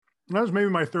That was maybe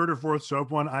my third or fourth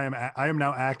soap one. I am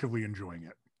now actively enjoying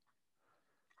it.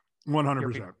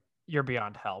 100%. You're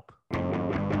beyond help.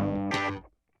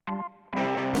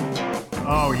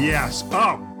 Oh, yes.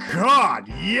 Oh, God.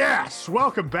 Yes.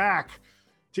 Welcome back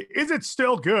to Is It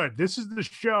Still Good? This is the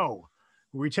show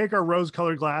where we take our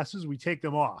rose-colored glasses, we take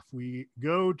them off. We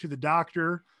go to the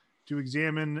doctor to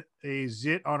examine a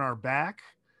zit on our back.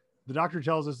 The doctor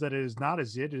tells us that it is not a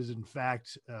zit. It is, in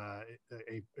fact, a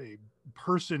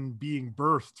person being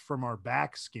birthed from our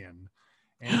back skin.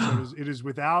 And so it is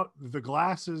without the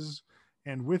glasses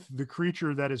and with the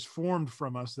creature that is formed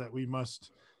from us that we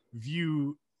must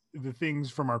view the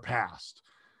things from our past.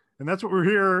 And that's what we're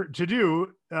here to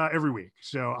do every week.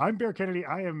 So I'm Bear Kennedy.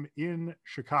 I am in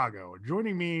Chicago.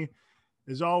 Joining me,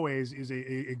 as always, is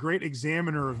a great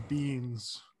examiner of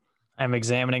beans. I'm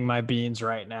examining my beans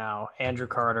right now. Andrew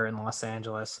Carter in Los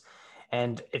Angeles.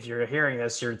 And if you're hearing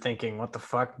this, you're thinking, what the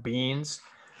fuck, beans?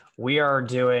 We are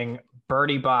doing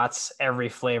Bertie Bott's Every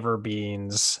Flavor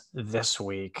Beans this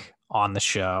week on the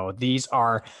show. These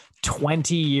are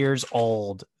 20 years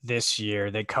old this year.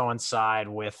 They coincide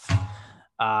with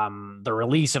the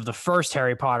release of the first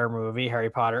Harry Potter movie,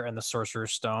 Harry Potter and the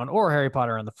Sorcerer's Stone, or Harry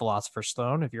Potter and the Philosopher's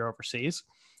Stone, if you're overseas,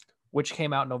 which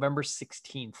came out November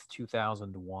 16th,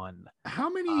 2001. How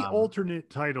many alternate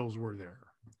titles were there?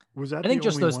 Was that I think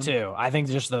just those one? two. I think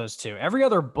just those two. Every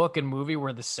other book and movie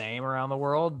were the same around the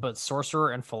world, but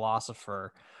Sorcerer and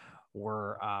Philosopher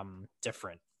were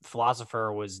different.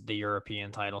 Philosopher was the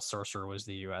European title, Sorcerer was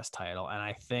the US title, and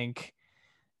I think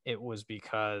it was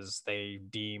because they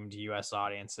deemed US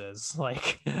audiences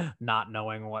like not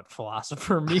knowing what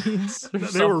philosopher means.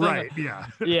 They were right. Yeah.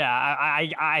 Yeah.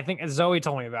 I think Zoe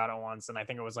told me about it once, and I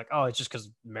think it was like, oh, it's just because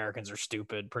Americans are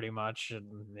stupid pretty much.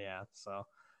 And yeah. So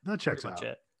that checks out.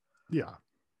 it. Yeah.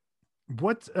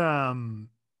 What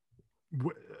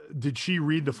did she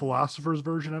read the Philosopher's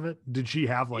version of it? Did she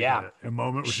have like a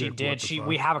moment where she did?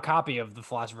 We have a copy of the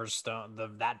Philosopher's Stone,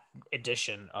 that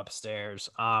edition upstairs.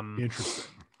 Interesting.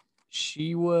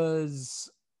 She was.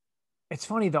 It's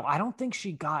funny though. I think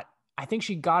she got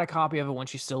a copy of it when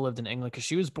she still lived in England, because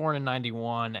she was born in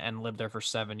 91 and lived there for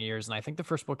 7 years. And I think the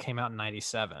first book came out in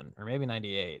 97 or maybe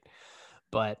 98,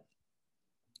 but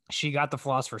she got the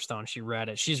Philosopher's Stone. She read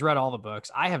it. She's read all the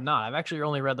books. I have not. I've actually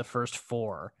only read the first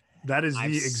 4. That is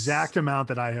the exact amount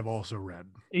that I have also read.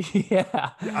 Yeah.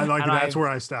 That's where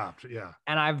I stopped. Yeah.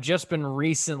 And I've just been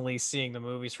recently seeing the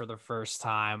movies for the first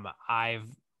time. I've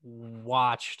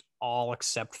watched all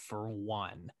except for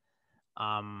one.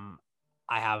 But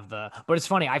it's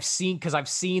funny. I've seen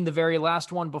the very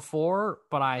last one before,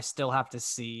 but I still have to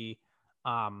see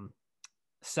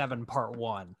 7 part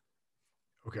 1.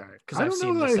 Okay. Because I've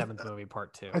seen the 7th movie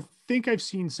part 2. I think I've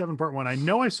seen 7 part 1. I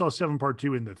know I saw 7 part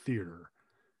 2 in the theater.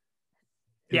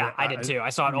 Yeah, I did too. I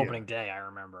saw it opening day, I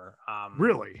remember.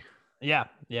 Really? Yeah.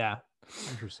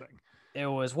 Interesting. It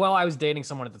was, I was dating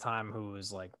someone at the time who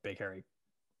was like big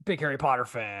Harry Potter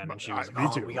fan, and she was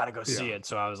like, "Oh, we got to go see it."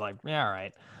 So I was like, "Yeah, all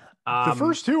right." The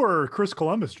first 2 are Chris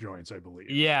Columbus joints, I believe.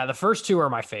 Yeah, the first 2 are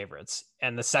my favorites,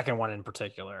 and the second one in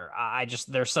particular,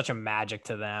 there's such a magic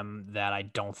to them that I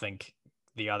don't think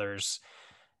the others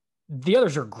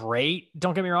are great.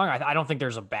 Don't get me wrong. I don't think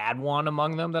there's a bad one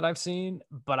among them that I've seen,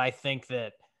 but I think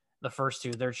that the first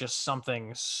 2, there's just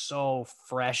something so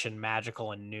fresh and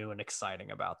magical and new and exciting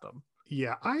about them.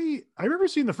 Yeah, I remember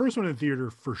seeing the first one in the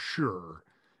theater for sure.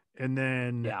 And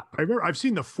then I've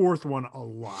seen the 4th one a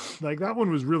lot. Like that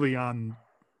one was really on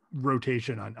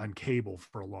rotation on cable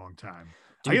for a long time.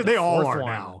 Dude, they all are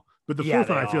now. But the 4th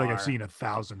one, I feel like I've seen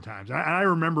 1,000 times. I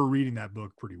remember reading that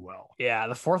book pretty well. Yeah,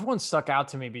 the 4th one stuck out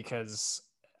to me because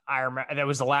I remember that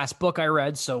was the last book I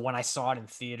read. So when I saw it in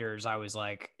theaters, I was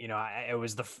like, it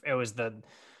was the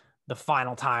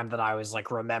final time that I was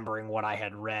like remembering what I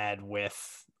had read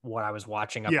with what I was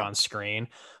watching up on screen.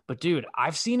 But dude,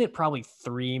 I've seen it probably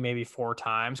 3, maybe 4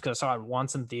 times, because I saw it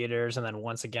once in theaters and then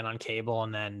once again on cable,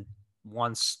 and then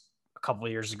once a couple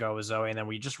of years ago with Zoe, and then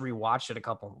we just rewatched it a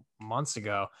couple months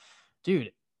ago.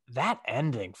 Dude, that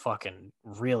ending fucking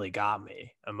really got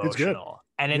me emotional.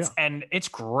 And it's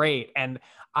great. And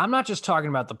I'm not just talking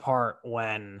about the part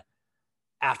when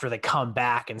after they come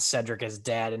back and Cedric is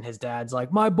dead and his dad's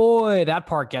like, my boy, that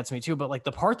part gets me too. But like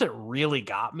the part that really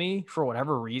got me for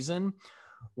whatever reason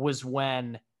was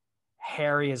when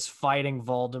Harry is fighting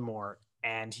Voldemort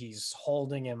and he's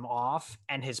holding him off,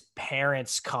 and his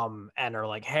parents come and are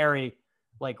like, Harry,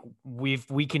 like we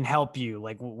can help you.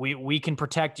 Like we can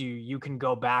protect you. You can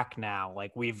go back now.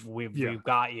 Like we've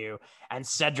got you. And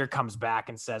Cedric comes back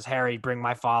and says, Harry, bring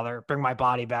my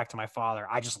body back to my father.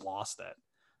 I just lost it.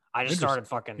 I just started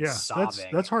fucking Yeah,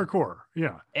 sobbing. that's hardcore.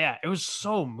 Yeah. Yeah, it was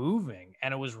so moving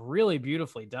and it was really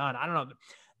beautifully done. I don't know.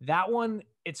 That one,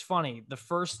 it's funny. The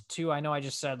first two, I know I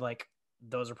just said like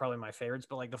those are probably my favorites,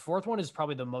 but like the fourth one is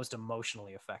probably the most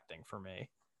emotionally affecting for me.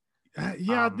 There's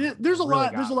a really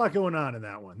lot. There's a lot going on in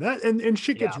that one. That and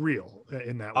shit gets real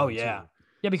in that one. Oh yeah, too.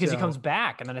 yeah, because he So- comes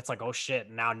back and then it's like, oh shit,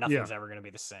 now nothing's ever gonna be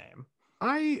the same.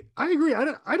 I agree.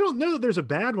 I don't know that there's a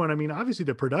bad one. I mean, obviously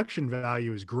the production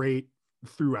value is great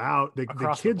throughout. The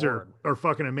Across kids the are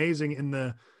fucking amazing.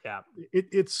 And Yeah,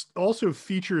 it's also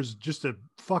features just a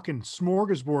fucking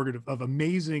smorgasbord of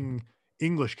amazing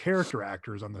English character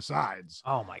actors on the sides.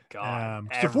 oh my god.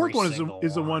 The fourth one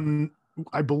is the one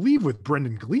I believe with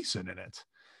Brendan Gleeson in it.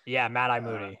 Yeah, Mad Eye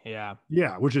Moody.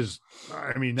 Yeah, which is,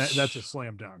 I mean, that's a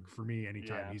slam dunk for me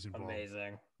anytime he's involved.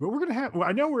 Amazing. But we're gonna have. Well,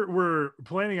 I know we're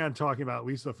planning on talking about at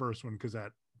least the first one because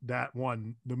that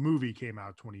one, the movie came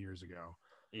out 20 years ago.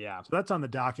 Yeah. So that's on the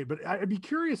docket. But I'd be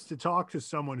curious to talk to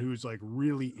someone who's like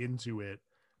really into it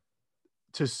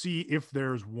to see if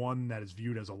there's one that is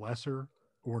viewed as a lesser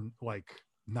or like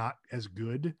not as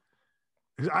good.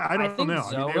 I don't know.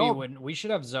 Zoe we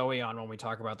should have Zoe on when we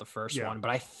talk about the first one,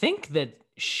 but I think that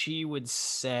she would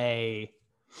say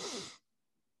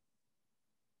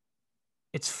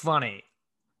it's funny.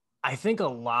 I think a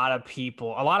lot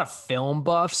of film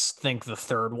buffs think the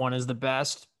third one is the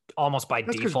best, almost by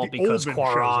default because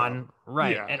Cuarón,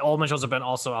 right? Yeah. And Oldman shows up, and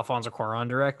also Alfonso Cuarón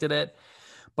directed it.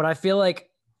 But I feel like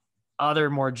other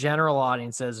more general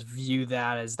audiences view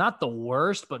that as not the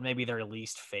worst, but maybe their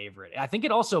least favorite. I think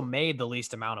it also made the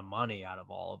least amount of money out of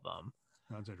all of them.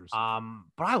 That's interesting.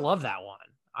 But I love that one.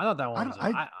 I thought that one was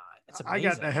I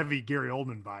got a heavy Gary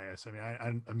Oldman bias. I mean,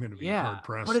 I'm going to be hard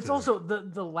pressed. But it's also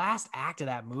the last act of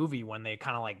that movie when they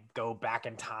kind of like go back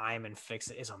in time and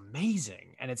fix it is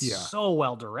amazing. And it's so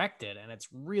well directed and it's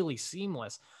really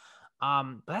seamless.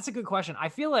 But that's a good question. I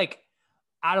feel like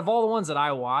out of all the ones that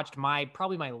I watched,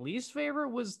 probably my least favorite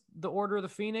was The Order of the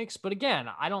Phoenix. But again,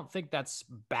 I don't think that's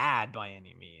bad by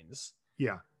any means.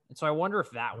 Yeah. And so I wonder if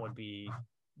that would be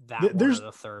there's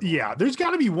the third one. There's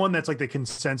got to be one that's like the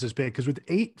consensus pick because with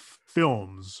 8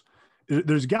 films,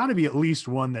 there's got to be at least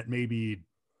one that maybe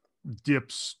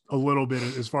dips a little bit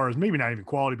as far as maybe not even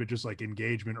quality, but just like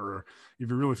engagement, or if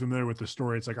you're really familiar with the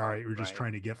story, it's like, all right, we're just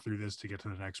trying to get through this to get to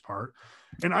the next part.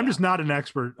 And I'm just not an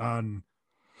expert on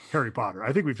Harry Potter.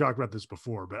 I think we've talked about this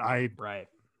before, but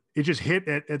it just hit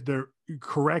at the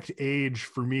correct age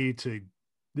for me to.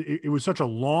 It was such a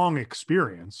long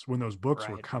experience when those books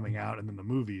were coming out and then the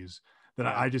movies that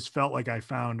I just felt like I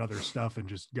found other stuff and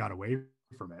just got away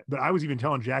from it. But I was even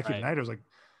telling Jackie tonight, I was like,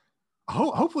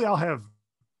 hopefully I'll have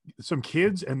some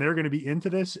kids and they're going to be into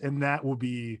this. And that will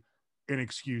be an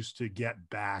excuse to get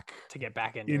back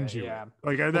into it. Yeah.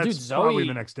 Like that's probably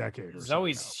the next decade.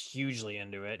 Zoe's hugely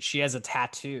into it. She has a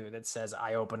tattoo that says,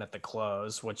 "I open at the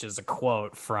close," which is a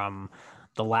quote from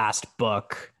the last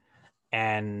book.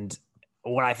 And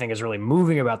what I think is really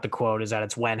moving about the quote is that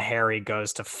it's when Harry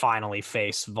goes to finally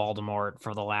face Voldemort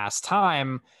for the last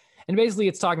time. And basically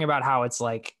it's talking about how it's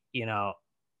like, you know,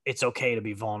 it's okay to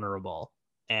be vulnerable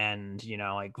and, you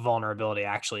know, like vulnerability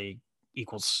actually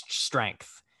equals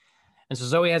strength. And so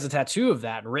Zoe has a tattoo of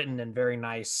that written in very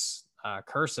nice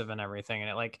cursive and everything.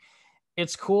 And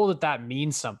it's cool that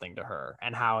means something to her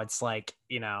and how it's like,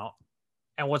 you know,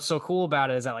 and what's so cool about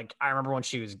it is that like, I remember when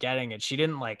she was getting it, she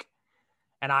didn't like,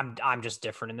 and I'm just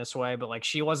different in this way, but like,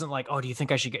 she wasn't like, oh, do you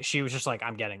think I should get, she was just like,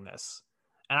 I'm getting this.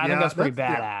 And I think that's pretty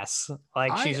badass. Yeah.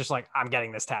 Like, she's just like, I'm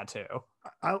getting this tattoo.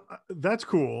 That's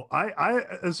cool. I,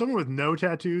 as someone with no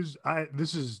tattoos, I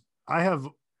have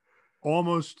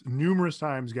almost numerous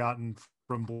times gotten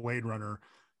from Blade Runner,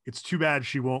 it's too bad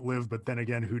she won't live, but then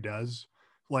again, who does?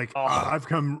 Like, I've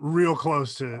come real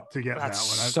close to getting that one.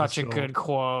 Such a good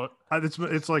quote.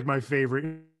 It's like my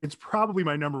favorite. It's probably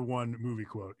my number one movie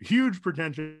quote. Huge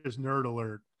pretentious nerd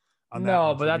alert on that.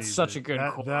 No, but that's such a good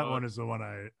quote. That one is the one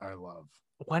I love.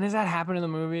 When does that happen in the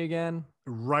movie again?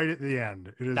 Right at the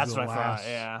end. It is that's the what last, I thought.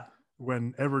 Yeah.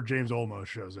 Whenever James Olmos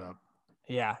shows up.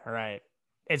 Yeah. Right.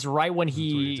 It's right when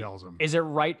he tells him. Is it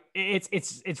right?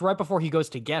 It's right before he goes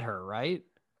to get her, right?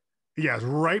 Yeah, it's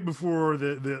right before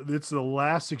it's the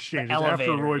last exchange. It's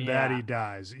after Roy Batty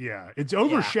dies. Yeah. It's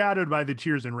overshadowed by the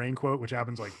Tears and Rain quote, which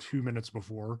happens like 2 minutes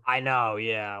before. I know,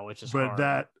 yeah, which is hard,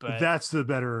 that's the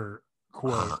better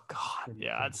quote. Oh god,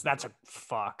 yeah, that's a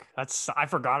fuck. I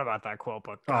forgot about that quote,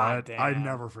 but god damn. I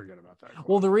never forget about that quote.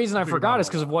 Well, the reason I forgot is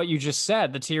because of what you just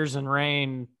said, the Tears and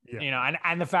Rain, you know,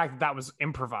 and the fact that was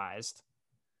improvised.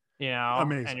 You know,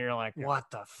 amazing. And you're like, what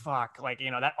the fuck? Like, you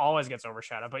know, that always gets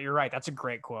overshadowed, but you're right. That's a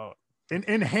great quote. And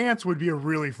enhance would be a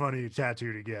really funny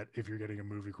tattoo to get if you're getting a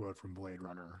movie quote from Blade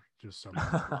Runner. Just something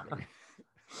funny.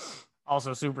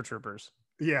 Also, Super Troopers.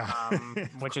 Yeah,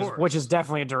 which is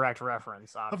definitely a direct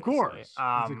reference. Obviously. Of course, it's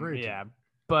a great yeah.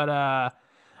 But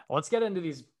let's get into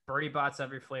these Birdie Bots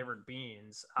every flavored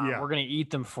beans. We're gonna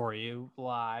eat them for you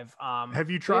live.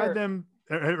 Have you tried them,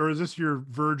 or is this your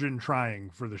virgin trying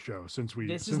for the show?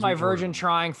 This is my virgin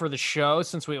trying for the show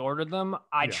since we ordered them.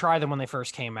 I tried them when they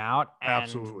first came out, and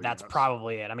absolutely, that's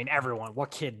probably it. I mean, what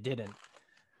kid didn't?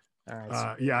 All right.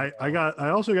 So I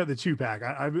also got the 2-pack.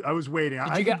 I was waiting.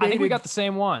 I think we got the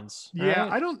same ones. Yeah,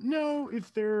 right? I don't know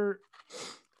if they're.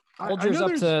 Hold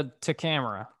yours up to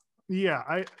camera.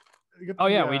 Yeah, we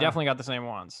definitely got the same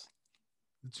ones.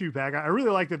 The 2-pack. I really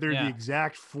like that they're the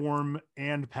exact form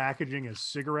and packaging as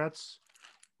cigarettes,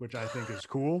 which I think is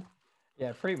cool.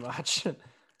 Yeah, pretty much.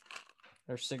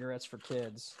 They're cigarettes for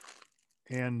kids.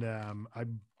 And I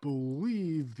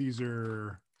believe these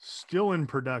are still in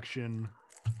production.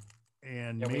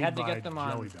 And we had to get them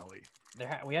Jelly Belly.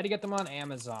 We had to get them on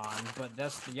Amazon, but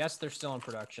yes, they're still in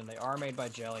production. They are made by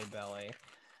Jelly Belly.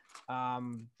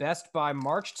 Best by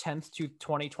March 10th to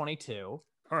 2022. All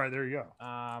right, there you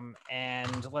go.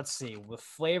 And let's see the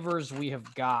flavors we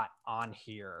have got on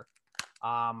here.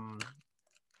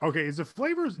 Okay, is the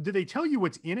flavors? Did they tell you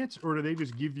what's in it, or do they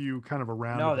just give you kind of a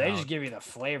round? No, they just give you the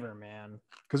flavor, man.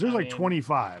 Because there's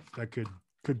 25 that could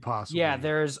possibly.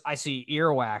 Yeah, I see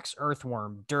earwax,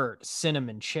 earthworm, dirt,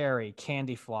 cinnamon, cherry,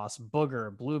 candy floss,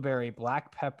 booger, blueberry,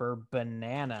 black pepper,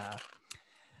 banana,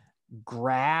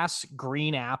 grass,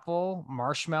 green apple,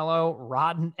 marshmallow,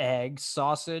 rotten egg,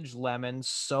 sausage, lemon,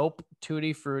 soap,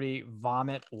 tutti frutti,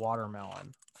 vomit,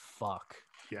 watermelon. Fuck.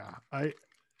 Yeah,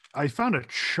 I found a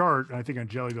chart, I think, on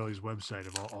Jelly Belly's website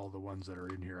of all the ones that are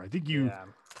in here. I think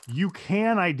you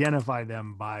can identify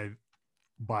them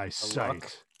by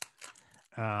sight.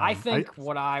 I think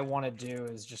what I want to do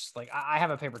is just I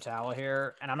have a paper towel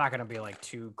here, and I'm not going to be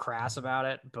too crass about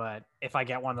it, but if I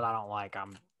get one that I don't like,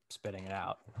 I'm spitting it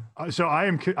out. So I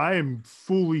am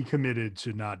fully committed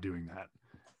to not doing that.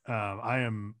 I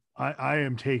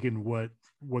am taking what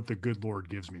the good Lord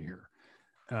gives me here.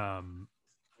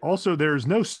 Also, there's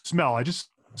no smell. I just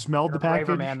smelled the package.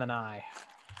 Braver man than I.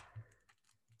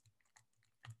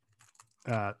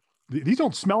 These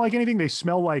don't smell like anything. They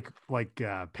smell like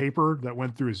paper that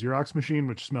went through a Xerox machine,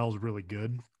 which smells really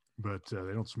good. But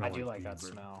they don't smell. I do like that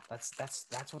smell.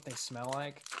 That's what they smell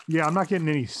like. Yeah, I'm not getting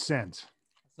any scent.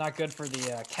 It's not good for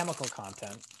the chemical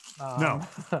content. No.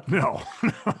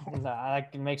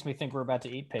 That makes me think we're about to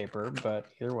eat paper. But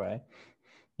either way,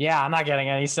 yeah, I'm not getting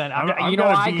any scent. You know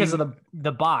why? Because of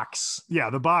the box. Yeah,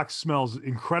 the box smells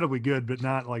incredibly good, but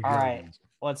not like. All right,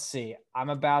 let's see. I'm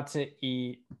about to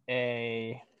eat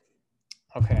a.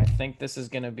 Okay, I think this is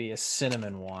going to be a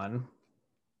cinnamon one.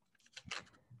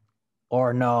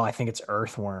 Or no, I think it's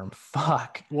earthworm.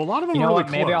 Fuck. Well, a lot of them. You know are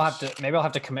really what? close. Maybe I'll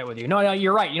have to commit with you. No,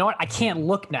 you're right. You know what? I can't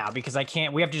look now because I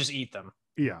can't. We have to just eat them.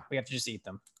 Yeah. We have to just eat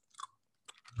them.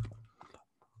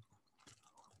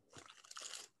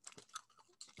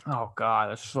 Oh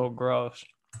God, that's so gross.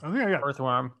 I think I got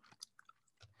earthworm.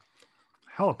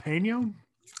 Jalapeno.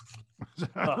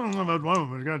 I don't know about one of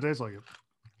them. It's gonna taste like it.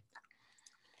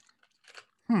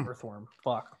 Earthworm.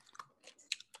 Fuck.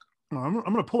 I'm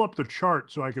gonna pull up the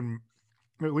chart so I can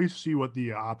at least see what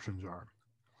the options are.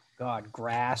 God,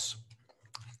 grass.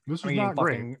 This is not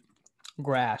great.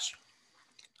 Grass.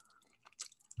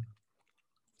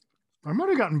 I might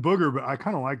have gotten booger, but I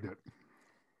kind of liked it.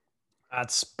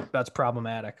 That's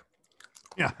problematic.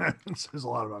 Yeah, that says a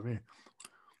lot about me.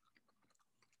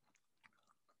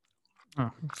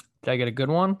 Did I get a good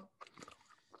one?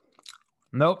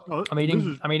 Nope. I'm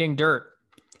eating dirt.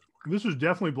 This is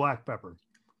definitely black pepper.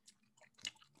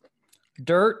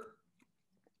 Dirt.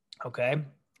 Okay,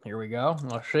 here we go.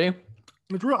 Let's see.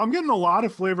 It's real. I'm getting a lot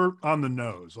of flavor on the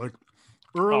nose, like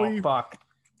early. Oh fuck.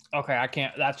 Okay, I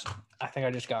can't. I think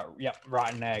I just got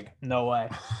rotten egg. No way.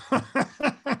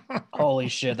 Holy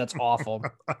shit, that's awful.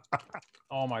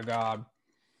 Oh my God.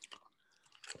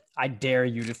 I dare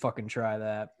you to fucking try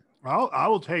that. I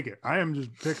will take it. I am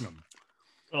just picking them.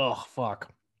 Oh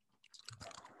fuck.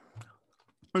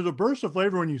 There's a burst of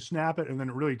flavor when you snap it, and then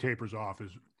it really tapers off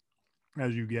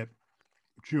as you get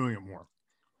chewing it more.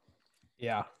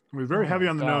 Yeah. It was very heavy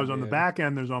on the nose. Dude. On the back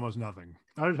end, there's almost nothing.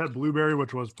 I just had blueberry,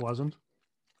 which was pleasant.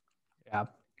 Yeah.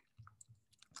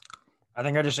 I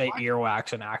think I just ate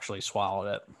earwax and actually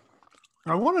swallowed it.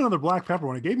 I want another black pepper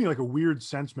one. It gave me like a weird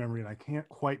sense memory, and I can't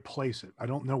quite place it. I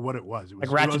don't know what it was. It was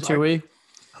like Ratatouille.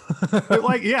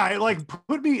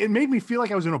 It made me feel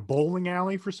like I was in a bowling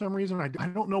alley for some reason. I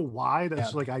don't know why.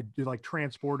 That's it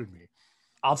transported me.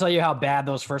 I'll tell you how bad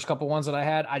those first couple ones that I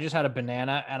had. I just had a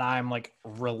banana, and I'm like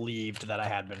relieved that I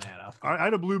had banana. I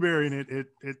had a blueberry, and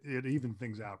it evened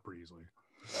things out pretty easily.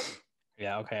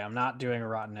 Yeah, okay. I'm not doing a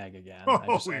rotten egg again.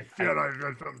 Holy shit! I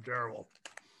did something terrible.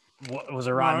 What was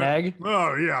a rotten egg?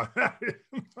 Oh yeah.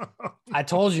 I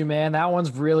told you, man. That one's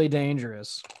really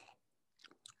dangerous.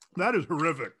 That is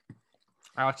horrific.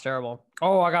 Oh, it's terrible.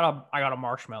 Oh, I got a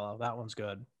marshmallow. That one's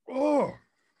good. Oh.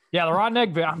 Yeah, the rotten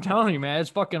egg. I'm telling you, man, it's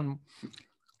fucking.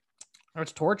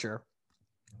 It's torture.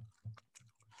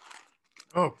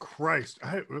 Oh Christ!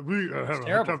 We have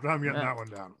a tough time getting that one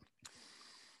down.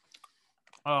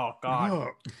 Oh God.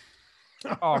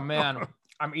 Oh man,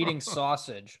 I'm eating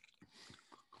sausage.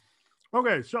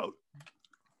 Okay, so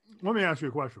let me ask you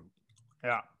a question.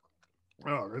 Yeah.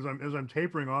 Oh, as I'm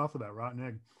tapering off of that rotten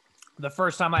egg. The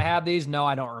first time I had these, no,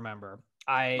 I don't remember.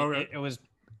 It was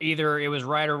either it was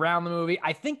right around the movie.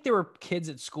 I think there were kids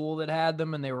at school that had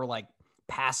them, and they were like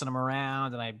passing them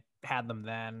around, and I had them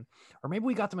then, or maybe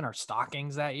we got them in our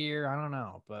stockings that year. I don't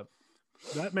know, but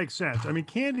that makes sense. I mean,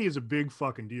 candy is a big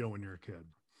fucking deal when you're a kid.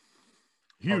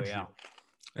 Huge deal.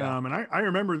 Yeah. And I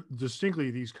remember distinctly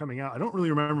these coming out. I don't really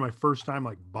remember my first time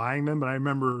like buying them, but I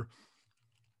remember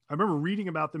reading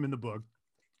about them in the book,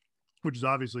 which is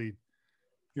obviously,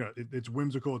 you know, it's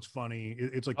whimsical, it's funny,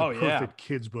 it's like the perfect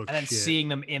kids book. And then shit. seeing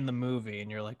them in the movie,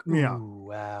 and you're like, ooh,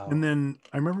 wow. And then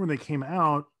I remember when they came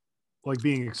out, like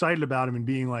being excited about them and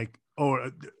being like,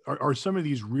 oh, are some of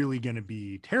these really going to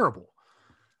be terrible?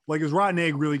 Like, is rotten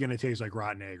egg really going to taste like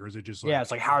rotten egg, or is it just like,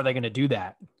 it's like, how are they going to do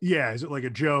that? Yeah, is it like a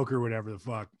joke or whatever the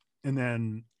fuck? And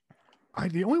then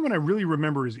the only one I really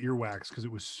remember is earwax because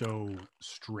it was so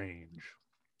strange.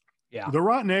 Yeah, the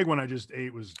rotten egg one I just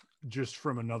ate was just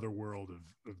from another world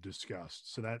of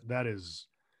disgust. So that is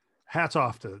hats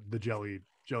off to the Jelly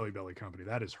Belly company.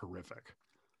 That is horrific.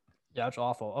 Yeah, it's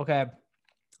awful. Okay.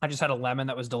 I just had a lemon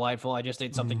that was delightful. I just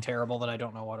ate something terrible that I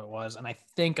don't know what it was. And I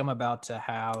think I'm about to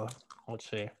have, let's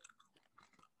see.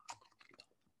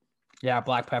 Yeah,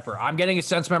 black pepper. I'm getting a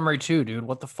sense memory too, dude.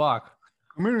 What the fuck?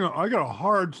 I mean, I got a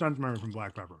hard sense memory from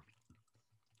black pepper.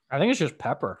 I think it's just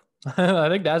pepper. I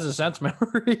think that's a sense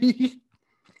memory.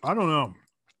 I don't know.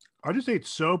 I just ate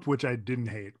soap, which I didn't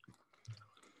hate.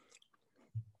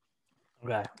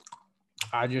 Okay.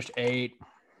 I just ate.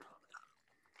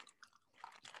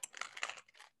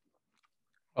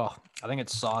 Oh, I think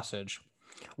it's sausage.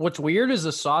 What's weird is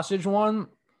the sausage one.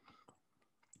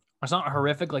 It's not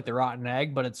horrific like the rotten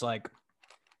egg, but it's like,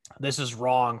 this is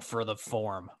wrong for the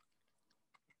form.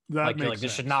 That like, makes you're like, sense.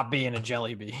 this should not be in a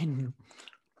jelly bean.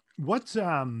 What's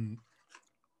are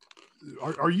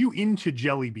you into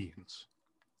jelly beans?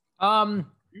 Are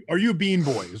you a bean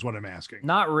boy is what I'm asking.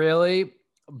 Not really,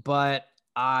 but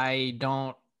I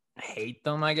don't hate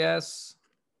them, I guess.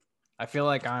 I feel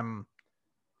like I'm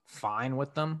fine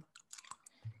with them.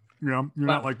 Yeah, you're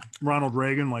not like Ronald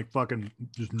Reagan, like fucking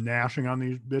just gnashing on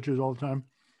these bitches all the time.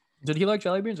 Did he like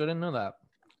jelly beans? I didn't know that.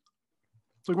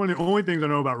 It's like one of the only things I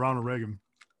know about Ronald Reagan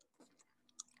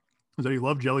is that he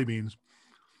loved jelly beans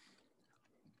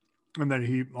and that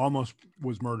he almost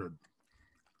was murdered.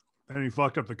 And he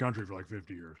fucked up the country for like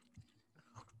 50 years.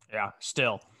 Yeah,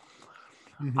 still.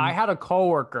 Mm-hmm. I had a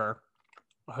coworker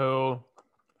who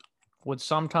would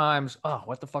sometimes, oh,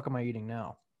 what the fuck am I eating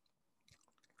now?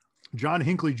 John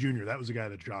Hinckley Jr. That was the guy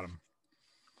that shot him.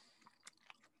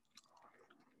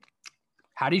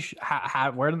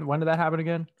 When did that happen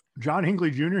again? John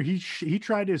Hinckley Jr. He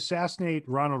tried to assassinate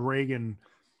Ronald Reagan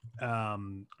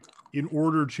in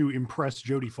order to impress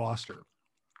Jodie Foster.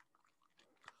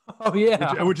 Oh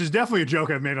yeah, which is definitely a joke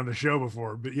I've made on the show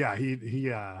before. But yeah, he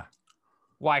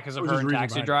why? Because of her in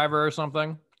Taxi Driver or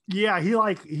something? Yeah,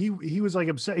 he was like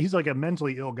upset. He's like a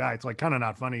mentally ill guy. It's like kind of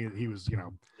not funny. He was,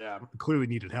 clearly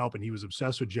needed help, and he was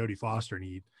obsessed with Jodie Foster,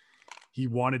 and he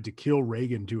wanted to kill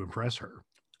Reagan to impress her,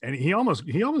 and he almost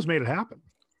made it happen.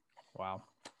 Wow.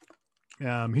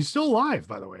 He's still alive,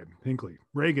 by the way. Hinckley.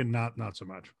 Reagan, not so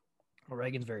much. Well,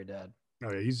 Reagan's very dead.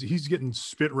 Oh yeah, he's getting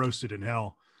spit roasted in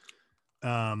hell.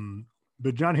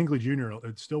 But John Hinckley Jr.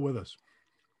 is still with us.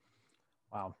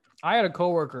 Wow. I had a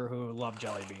coworker who loved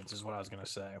jelly beans, is what I was going to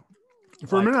say.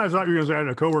 For a minute, I thought you were going to say I had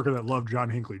a coworker that loved John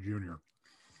Hinckley Jr.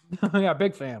 Yeah,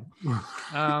 big fan.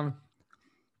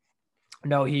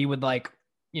 No, he would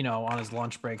on his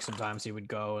lunch break, sometimes he would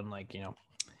go and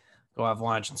go have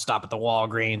lunch and stop at the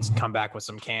Walgreens and come back with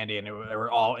some candy. And they were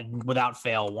all, without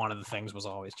fail, one of the things was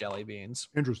always jelly beans.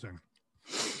 Interesting.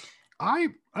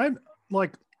 I'm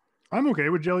okay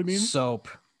with jelly beans. Soap.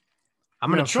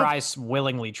 I'm going to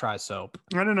willingly try soap.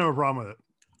 I didn't have a problem with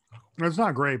it. It's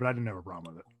not great, but I didn't have a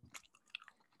problem with it.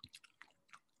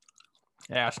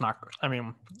 Yeah, it's not. I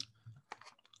mean,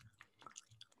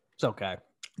 It's okay.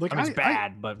 Like I mean, it's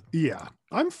bad, but yeah,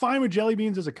 I'm fine with jelly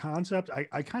beans as a concept.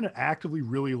 I kind of actively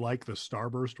really like the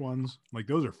Starburst ones. Like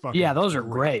those are fucking yeah, those are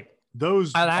great.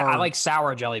 Those I like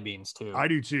sour jelly beans too. I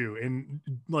do too. And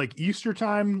like Easter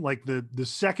time, like the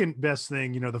second best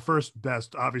thing, the first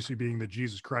best obviously being that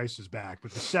Jesus Christ is back,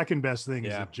 but the second best thing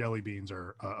is that jelly beans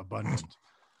are abundant.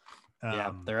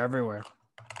 Yeah, they're everywhere.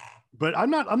 But I'm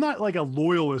not like a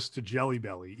loyalist to Jelly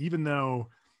Belly, even though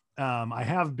I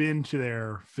have been to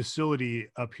their facility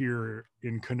up here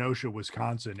in Kenosha,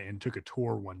 Wisconsin, and took a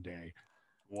tour one day.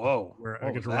 Whoa! Where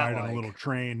I get to ride on a little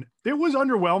train. It was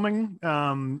underwhelming.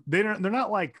 They're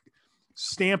not like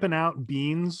stamping out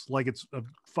beans like it's a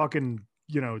fucking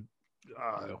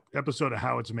episode of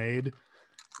How It's Made.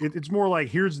 It's more like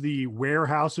here's the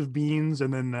warehouse of beans,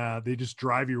 and then they just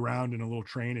drive you around in a little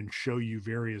train and show you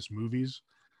various movies.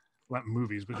 Not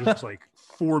movies, but just like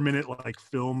 4-minute like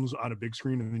films on a big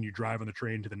screen, and then you drive on the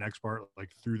train to the next part, like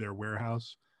through their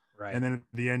warehouse. Right. And then at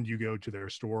the end, you go to their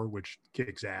store, which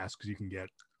kicks ass because you can get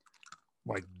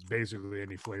like basically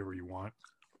any flavor you want.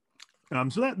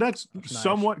 So that's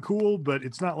somewhat nice. Cool, but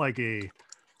it's not like a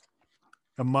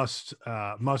must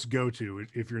go to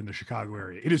if you're in the Chicago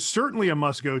area. It is certainly a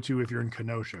must go to if you're in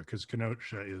Kenosha, because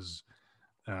Kenosha is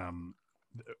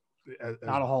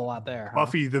not a whole lot there.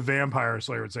 Buffy the Vampire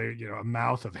Slayer would say, a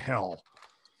mouth of hell.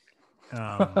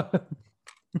 Well,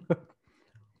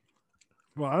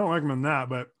 I don't recommend that,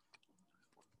 but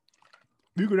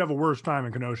you could have a worse time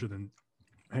in Kenosha than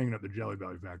hanging at the Jelly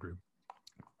Belly factory.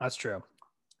 That's true.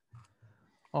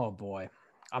 Oh boy,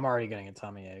 I'm already getting a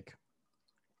tummy ache.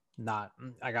 I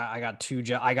got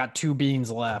two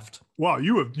beans left. Wow,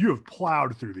 you have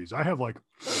plowed through these. I have like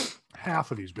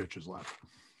half of these bitches left.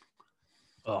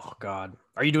 Oh God,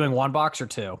 are you doing one box or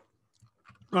two?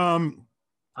 I'm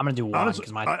gonna do one. Honestly,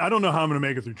 I don't know how I'm gonna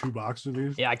make it through 2 boxes of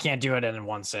these. Yeah, I can't do it in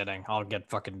one sitting. I'll get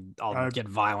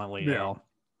violently ill.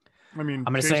 I mean,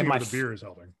 I'm gonna save the beer is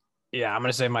helping. Yeah, I'm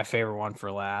gonna save my favorite one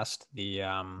for last. The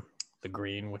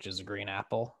green, which is a green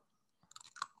apple.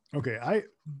 Okay,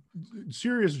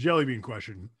 serious jelly bean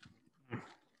question.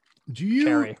 Do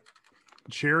you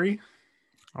cherry?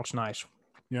 That's nice.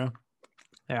 Yeah.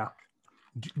 Yeah.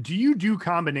 Do you do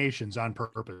combinations on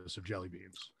purpose of jelly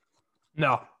beans?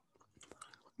 No.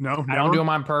 No, never? I don't do them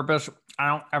on purpose. I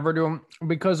don't ever do them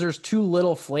because there's too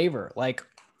little flavor. Like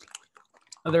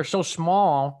they're so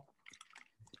small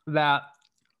that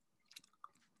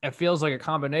it feels like a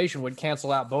combination would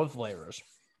cancel out both flavors.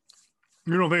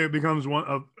 You don't think it becomes one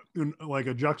of like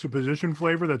a juxtaposition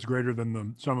flavor that's greater than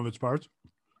the sum of its parts?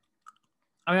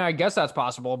 I mean, I guess that's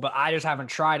possible, but I just haven't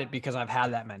tried it because I've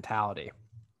had that mentality.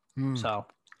 So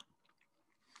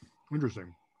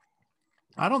interesting.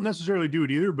 I don't necessarily do it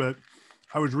either, but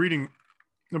I was reading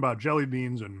about jelly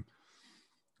beans and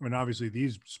obviously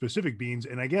these specific beans,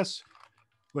 and I guess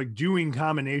like doing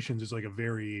combinations is like a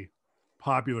very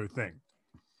popular thing.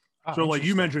 Oh, so like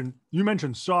you mentioned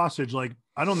sausage. Like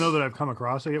I don't know that I've come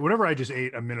across it yet. Whatever I just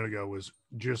ate a minute ago was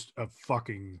just a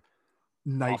fucking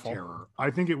night terror. I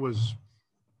think it was.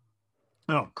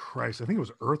 Oh Christ! I think it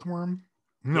was earthworm.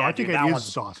 No, yeah, I think I used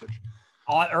sausage.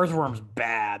 Oh, earthworm's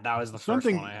bad. That was the first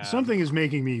one I had. Something is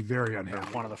making me very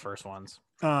unhappy. One of the first ones.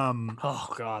 Oh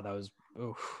God, that was.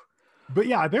 Oof. But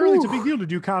yeah, apparently it's a big deal to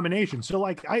do combinations. So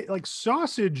like I like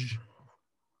sausage.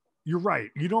 You're right.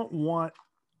 You don't want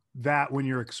that when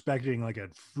you're expecting like a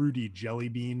fruity jelly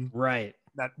bean. Right.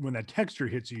 That when that texture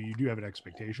hits you, you do have an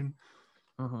expectation.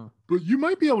 But you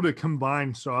might be able to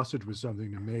combine sausage with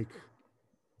something to make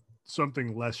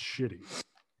something less shitty.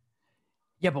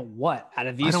 Yeah, but what out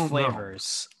of these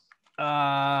flavors?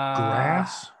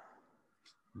 Grass?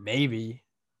 Maybe.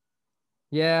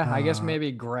 Yeah, I guess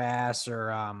maybe grass or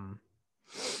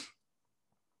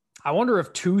I wonder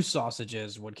if 2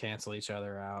 sausages would cancel each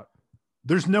other out.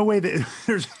 There's no way that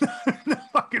there's no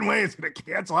fucking way it's going to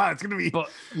cancel out. It's going to be,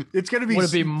 would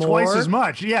it be twice as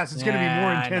much. Yes, it's going to be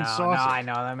more intense sausage. No, I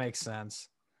know that makes sense.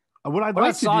 What I'd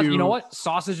like to do, you know what?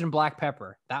 Sausage and black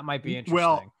pepper. That might be interesting.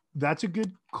 Well, that's a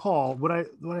good call. What I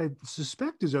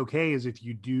suspect is okay is if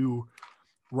you do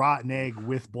rotten egg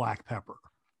with black pepper.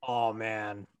 Oh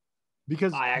man.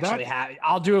 Because I actually have.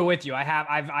 I'll do it with you.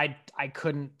 I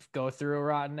couldn't go through a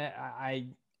rotten egg.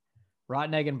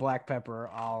 Rotten egg and black pepper.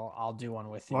 I'll do one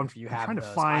with you. Well, if you have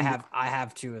those. I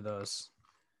have 2 of those.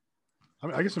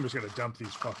 I guess I'm just gonna dump these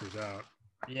fuckers out.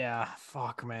 Yeah,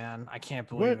 fuck, man. I can't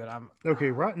believe it.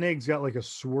 Okay. Rotten egg's got like a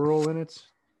swirl in it.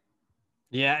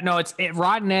 Yeah, no,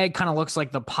 rotten egg kind of looks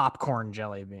like the popcorn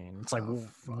jelly bean. It's like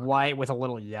white with a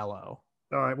little yellow.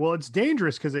 All right. Well, it's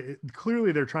dangerous because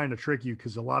clearly they're trying to trick you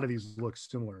because a lot of these look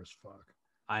similar as fuck.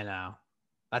 I know.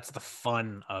 That's the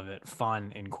fun of it.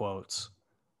 Fun in quotes.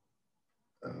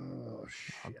 Oh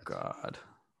shit. Oh God.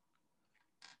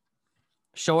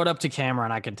 Show it up to camera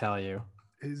and I can tell you.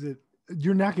 Is it?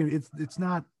 You're not gonna. It's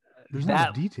not. There's not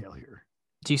much detail here.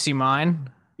 Do you see mine?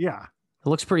 Yeah. It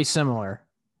looks pretty similar.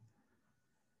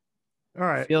 All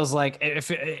right. Feels like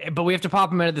but we have to pop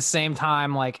them in at the same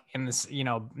time, like in this,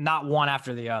 not one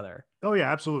after the other. Oh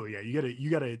yeah, absolutely. Yeah, you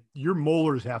gotta. Your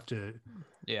molars have to.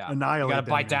 Yeah. Annihilate. You gotta them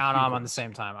bite down on them on the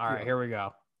sequence. same time. All right, Yeah. here we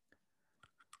go.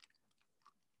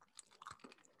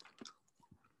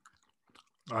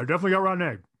 I definitely got rotten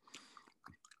egg.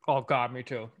 Oh God, me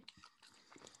too.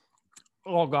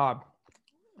 Oh God.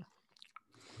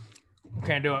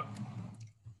 Can't do it.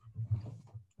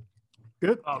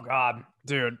 Good. Oh God,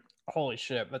 dude. Holy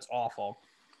shit, that's awful.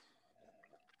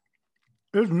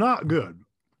 It's not good.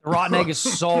 Rotten egg is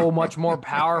so much more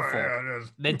powerful. Yeah, it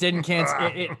is. It didn't cancel.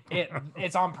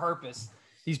 It's on purpose.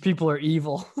 These people are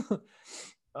evil.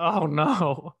 Oh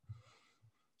no.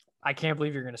 I can't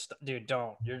believe you're gonna dude.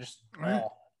 Don't. You're just.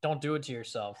 Oh, don't do it to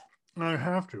yourself. I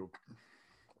have to.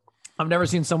 I've never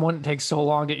seen someone take so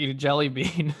long to eat a jelly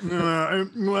bean.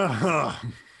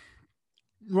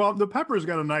 Well, the pepper's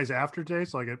got a nice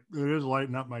aftertaste. Like it is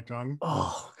lighting up my tongue.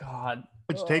 Oh God.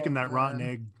 It's taking that rotten man.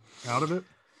 egg out of it.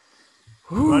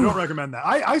 But I don't recommend that.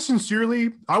 I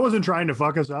sincerely, I wasn't trying to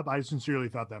fuck us up. I sincerely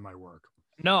thought that might work.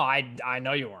 No, I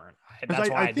know you weren't. That's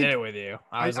why I did it with you.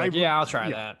 I was like, yeah, I'll try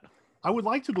that. I would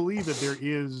like to believe that there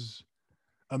is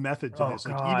a method to this.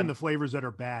 Like God. even the flavors that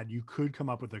are bad, you could come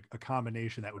up with a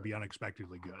combination that would be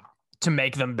unexpectedly good. To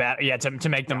make them better, yeah, to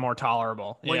make them more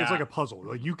tolerable. Like yeah. it's like a puzzle.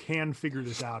 Like you can figure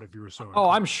this out if you were so. Oh,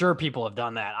 inclined. I'm sure people have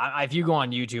done that. If you go on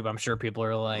YouTube, I'm sure people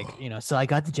are like, so I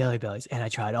got the Jelly Bellies and I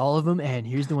tried all of them, and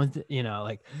here's the ones that,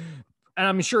 like, and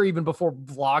I'm sure even before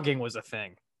vlogging was a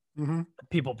thing,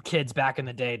 kids back in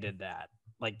the day did that.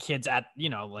 Like kids at,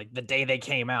 like the day they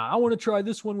came out, I want to try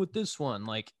this one with this one.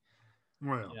 Like,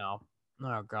 well,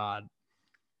 oh God.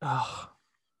 Oh,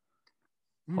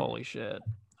 holy shit.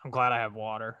 I'm glad I have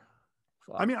water.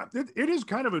 Fuck. I mean, it is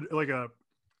kind of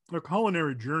a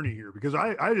culinary journey here because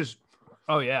I just,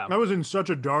 oh yeah, I was in such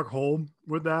a dark hole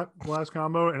with that last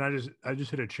combo, and I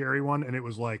just hit a cherry one, and it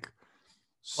was like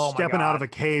stepping out of a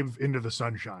cave into the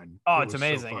sunshine. Oh, it's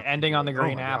amazing. So Ending on the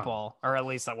green God. apple, or at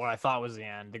least what I thought was the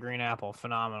end. The green apple,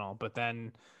 phenomenal. But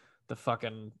then the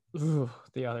fucking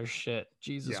the other shit.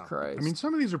 Jesus Christ. I mean,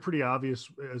 some of these are pretty obvious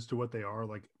as to what they are.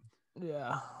 Like,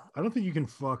 yeah, I don't think you can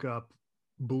fuck up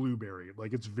blueberry.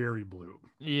 Like, it's very blue.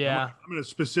 Yeah. I'm going to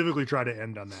specifically try to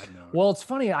end on that note. Well, it's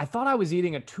funny. I thought I was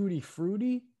eating a Tutti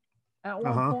Frutti at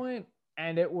one point,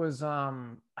 and it was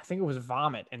I think it was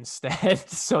vomit instead.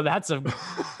 So that's a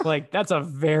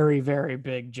very, very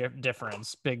big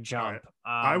difference, big jump. Right.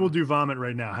 I will do vomit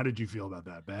right now. How did you feel about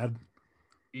that? Bad?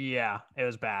 Yeah, it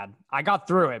was bad. I got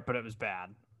through it, but it was bad.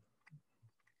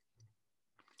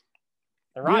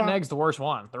 The rotten egg's the worst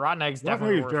one. The rotten egg's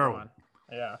definitely the worst one.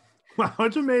 Yeah. Wow,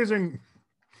 it's amazing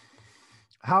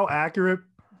how accurate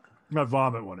that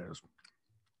vomit one is.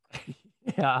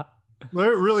 Yeah.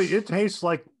 It tastes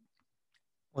like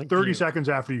 30 puke. seconds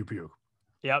after you puke.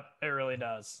 Yep, it really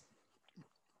does.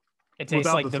 It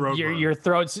tastes Without like your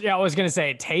throat's. Yeah, I was gonna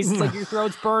say it tastes like your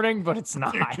throat's burning, but it's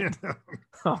not.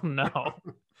 Oh no.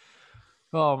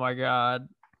 Oh my God.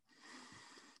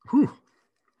 Whew.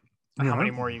 How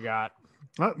many more you got?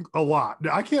 A lot.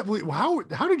 I can't believe how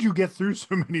did you get through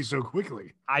so many so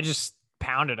quickly? I just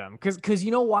pounded them because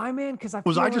you know why, man? Because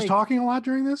was I just talking a lot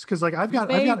during this? Because like I've got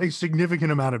a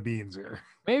significant amount of beans here.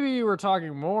 Maybe you were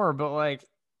talking more, but like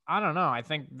I don't know. I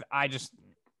think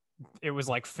it was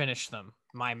like finish them.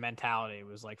 My mentality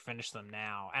was like finish them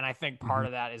now, and I think part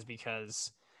of that is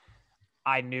because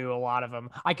I knew a lot of them.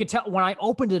 I could tell when I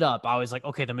opened it up. I was like,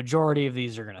 okay, the majority of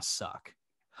these are gonna suck.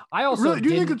 I also really, do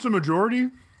you think it's a majority?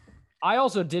 I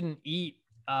also didn't eat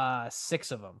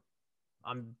 6 of them.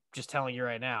 I'm just telling you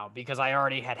right now because I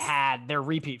already had their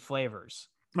repeat flavors.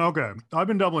 Okay. I've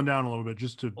been doubling down a little bit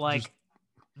just to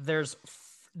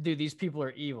dude, these people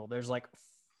are evil. There's like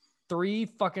 3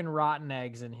 fucking rotten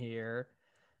eggs in here.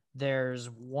 There's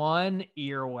 1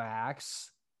 earwax.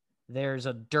 There's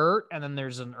a dirt, and then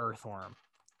there's an earthworm.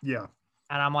 Yeah.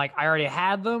 And I'm like, I already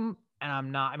had them, and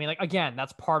I'm not. I mean, like, again,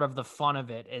 that's part of the fun of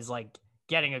it is like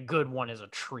getting a good one is a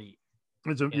treat.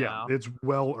 It's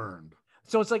well earned.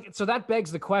 So it's like, so that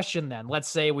begs the question then. Let's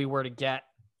say we were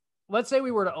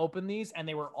to open these and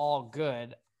they were all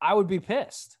good. I would be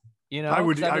pissed.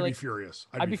 I'd be furious.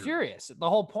 I'd be furious. The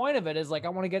whole point of it is like, I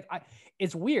want to get,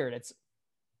 it's weird.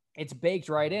 It's baked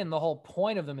right in. The whole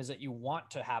point of them is that you want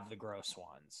to have the gross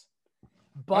ones,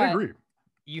 but I agree.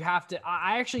 You have to,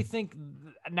 I actually think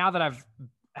now that I've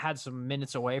had some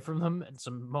minutes away from them and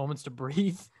some moments to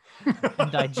breathe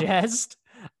and digest,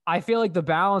 I feel like the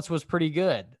balance was pretty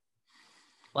good.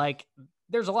 Like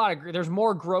there's there's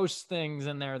more gross things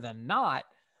in there than not,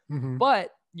 but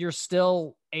you're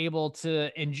still able to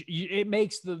enjoy. It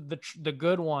makes the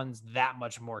good ones that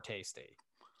much more tasty.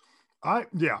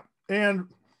 And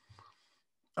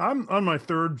I'm on my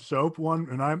third soap one,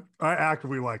 and I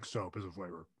actively like soap as a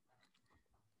flavor.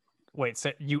 Wait,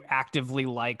 so you actively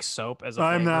like soap as a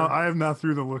I flavor? am now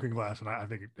through the looking glass, and I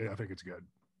think it's good.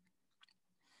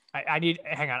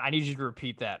 Hang on. I need you to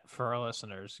repeat that for our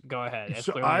listeners. Go ahead as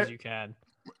clearly as you can.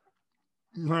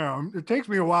 No, it takes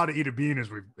me a while to eat a bean as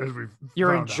we've.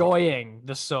 You're enjoying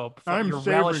the soap. I'm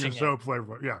savoring the soap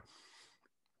flavor. Yeah.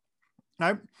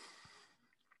 That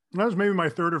was maybe my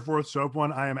third or fourth soap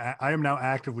one. I am now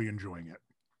actively enjoying it.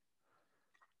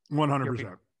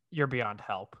 100%. You're beyond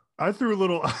help. I threw a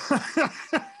little.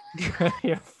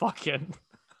 You're fucking.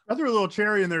 I threw a little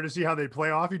cherry in there to see how they play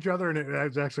off each other, and it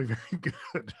was actually very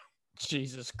good.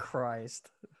 Jesus Christ.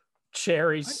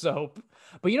 Cherry soap.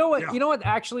 But you know what? Yeah. You know what?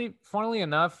 Actually, funnily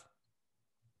enough,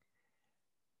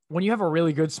 when you have a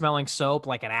really good smelling soap,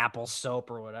 like an apple soap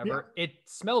or whatever, it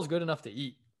smells good enough to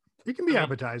eat. It can be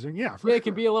appetizing. Yeah. It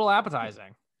can be a little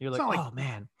appetizing. You're like, oh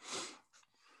man.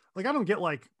 Like, I don't get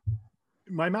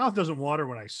my mouth doesn't water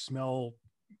when I smell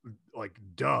like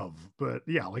Dove, but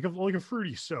yeah, like a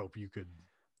fruity soap, you could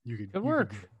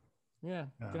work. Yeah,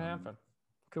 it could happen.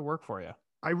 Could work for you.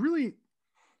 I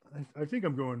think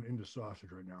I'm going into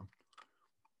sausage right now.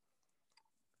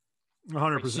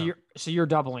 100%. So you're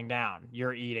doubling down.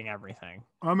 You're eating everything.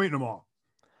 I'm eating them all.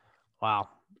 Wow.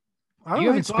 You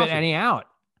haven't spit any out.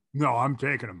 No, I'm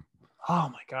taking them. Oh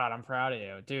my God. I'm proud of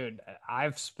you, dude.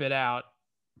 I've spit out.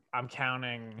 I'm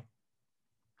counting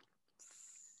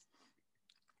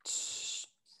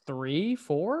 3,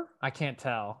 4. I can't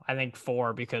tell. I think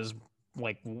 4 because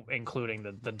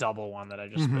including the double one that I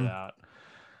just spit out.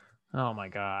 Oh my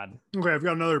God. Okay, I've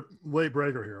got another late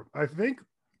breaker here. I think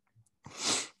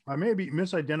I may be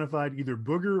misidentified either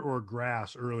booger or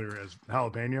grass earlier as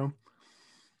jalapeno,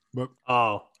 but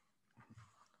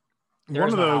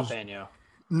there's one of those. Jalapeno.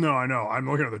 No, I know. I'm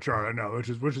looking at the chart. I know,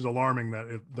 which is alarming that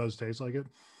it does taste like it.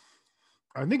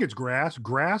 I think it's grass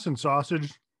and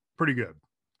sausage. Pretty good.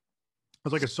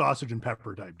 It's like a sausage and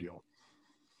pepper type deal.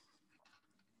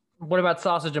 What about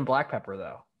sausage and black pepper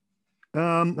though?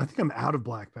 I think I'm out of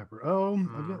black pepper.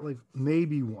 I've got like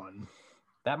maybe one.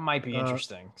 That might be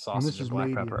interesting. Sausage and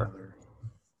black pepper. Another.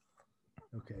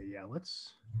 Okay, yeah,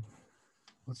 let's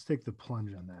take the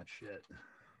plunge on that shit.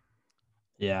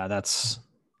 Yeah, let's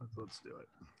do it.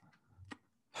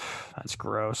 That's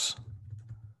gross.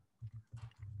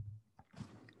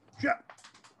 Yeah.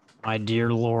 My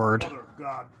dear Lord.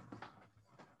 Oh,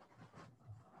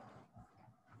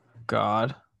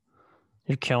 God.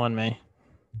 You're killing me.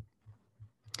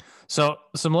 So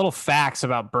some little facts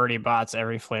about Bertie Bott's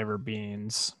Every Flavor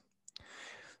beans.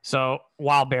 So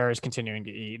while Bear is continuing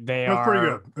to eat, That's pretty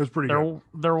good. That's pretty good.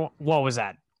 They're what was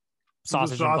that?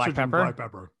 Sausage and black pepper? Black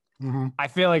pepper. Mm-hmm. I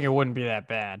feel like it wouldn't be that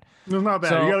bad. It's not bad.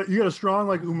 So, you got a strong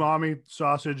like umami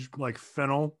sausage like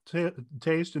fennel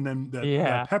taste, and then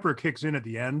that pepper kicks in at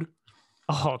the end.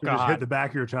 Oh God! Just hit the back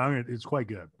of your tongue. It's quite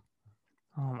good.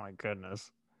 Oh my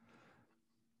goodness.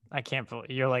 I can't believe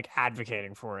you're like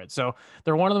advocating for it. So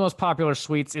they're one of the most popular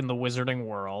sweets in the wizarding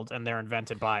world, and they're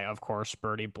invented by, of course,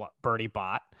 Bertie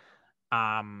Bott.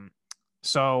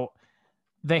 So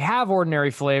they have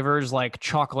ordinary flavors like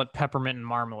chocolate, peppermint, and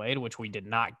marmalade, which we did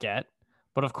not get.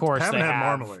 But of course, they have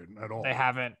marmalade at all. They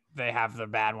haven't. They have the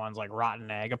bad ones like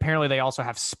rotten egg. Apparently, they also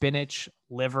have spinach,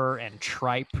 liver, and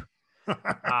tripe.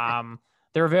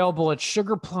 They're available at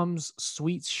Sugar Plum's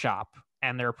Sweets Shop,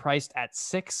 and they're priced at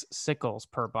 6 sickles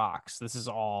per box. This is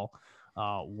all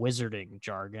wizarding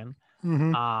jargon.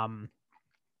 Mm-hmm.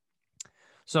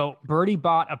 So Bertie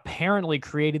Bott apparently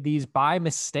created these by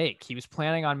mistake. He was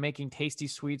planning on making tasty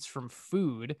sweets from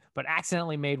food, but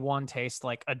accidentally made one taste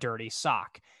like a dirty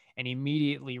sock, and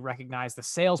immediately recognized the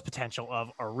sales potential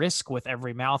of a risk with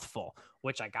every mouthful,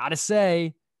 which I gotta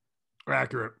say,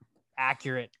 accurate.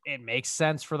 It makes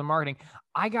sense for the marketing.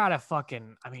 The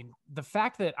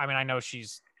fact that, I know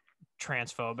she's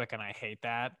transphobic and I hate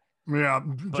that. Yeah.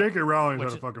 J.K. Rowling's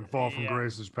had a fucking fall from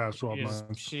grace this past 12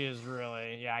 months. She is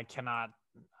really, I cannot,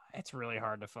 it's really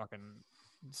hard to fucking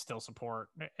still support.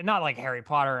 Not like Harry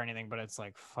Potter or anything, but it's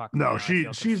like, fuck. No,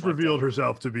 she's revealed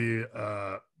herself to be,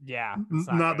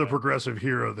 not the progressive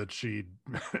hero that she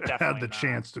had the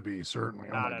chance to be, certainly.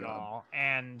 Not at all.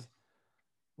 And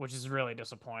which is really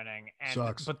disappointing. And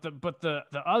sucks. But the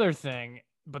other thing,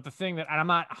 the thing that, and I'm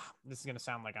not, this is going to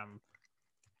sound like I'm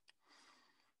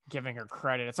giving her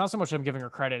credit. It's not so much I'm giving her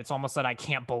credit. It's almost that I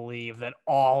can't believe that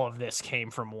all of this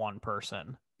came from one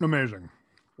person. Amazing.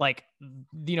 Like,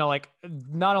 like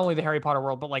not only the Harry Potter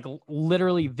world, but like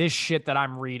literally this shit that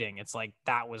I'm reading. It's like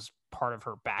that was part of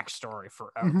her backstory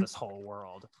for this whole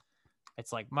world.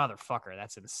 It's like, motherfucker,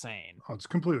 that's insane. Oh, it's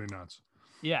completely nuts.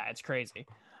 Yeah, it's crazy.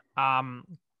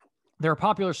 They're a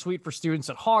popular sweet for students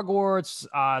at Hogwarts.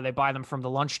 They buy them from the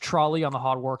lunch trolley on the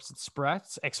Hogwarts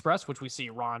Express, which we see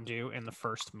Ron do in the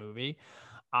first movie.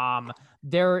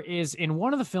 There is in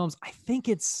one of the films, I think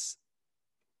it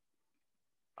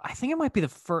might be the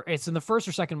first. It's in the first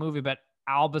or second movie, but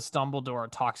Albus Dumbledore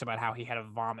talks about how he had a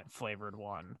vomit flavored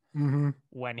one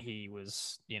when he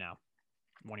was,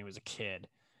 when he was a kid.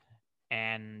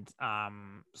 And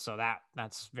so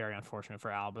that's very unfortunate for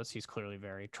Albus. He's clearly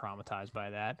very traumatized by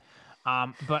that.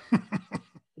 But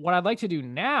what I'd like to do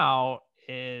now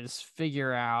is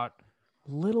figure out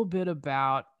a little bit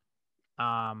about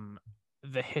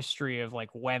the history of like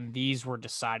when these were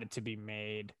decided to be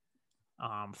made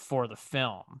for the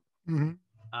film. And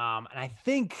I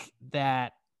think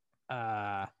that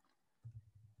hang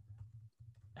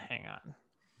on.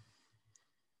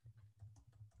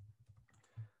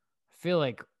 I feel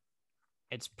like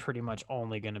it's pretty much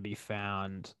only going to be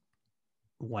found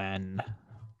when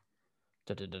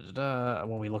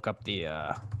we look up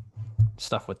the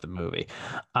stuff with the movie.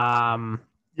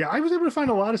 Yeah, I was able to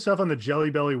find a lot of stuff on the Jelly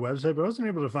Belly website, but I wasn't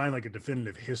able to find like a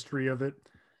definitive history of it.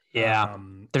 Yeah,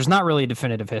 there's not really a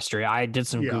definitive history. I did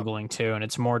some Googling too, and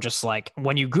it's more just like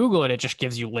when you Google it, it just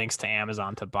gives you links to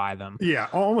Amazon to buy them. Yeah,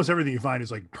 almost everything you find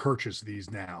is like purchase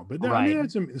these now. But I mean,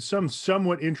 that's some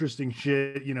somewhat interesting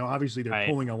shit. Obviously they're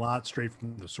pulling a lot straight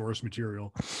from the source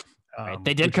material.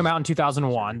 They did come out in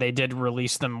 2001. They did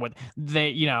release them with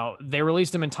they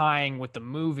released them in tying with the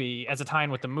movie as a tie-in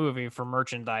with the movie for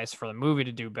merchandise for the movie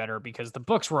to do better because the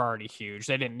books were already huge.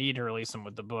 They didn't need to release them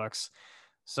with the books.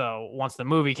 So once the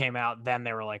movie came out, then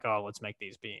they were like, oh, let's make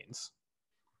these beans.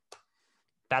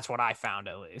 That's what I found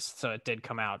at least. So it did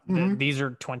come out. These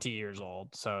are 20 years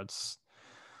old. So it's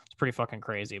pretty fucking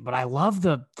crazy. But I love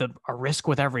the a risk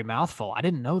with every mouthful. I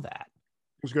didn't know that.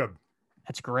 It's good.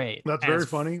 That's great. That's very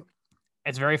funny.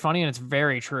 It's very funny and it's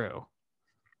very true.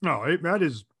 No, that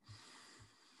is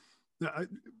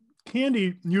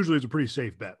candy usually is a pretty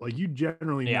safe bet. Like you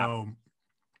generally know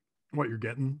what you're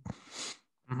getting.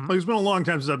 Like it's been a long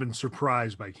time since I've been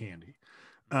surprised by candy.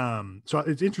 So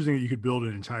it's interesting that you could build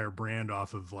an entire brand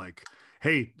off of like,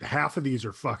 hey, half of these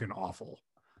are fucking awful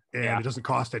and it doesn't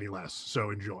cost any less. So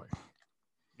enjoy.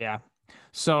 Yeah.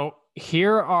 So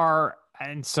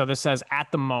so this says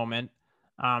at the moment,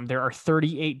 there are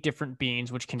 38 different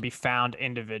beans which can be found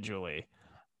individually.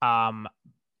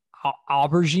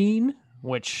 Aubergine,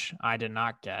 which I did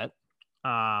not get.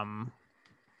 I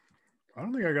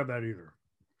don't think I got that either.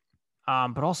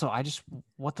 But also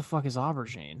what the fuck is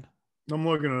aubergine? I'm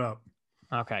looking it up.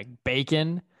 Okay.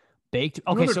 Bacon, baked.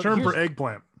 Okay. Another term for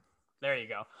eggplant. There you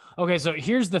go. Okay. So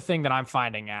here's the thing that I'm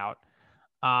finding out.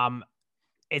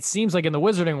 It seems like in the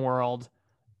wizarding world,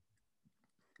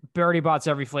 Bertie Bott's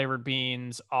every flavored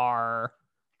beans are,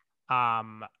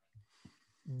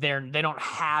 they don't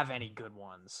have any good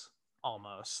ones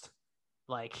almost.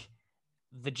 Like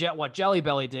what Jelly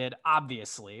Belly did,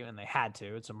 obviously, and they had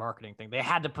to, it's a marketing thing. They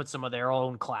had to put some of their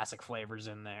own classic flavors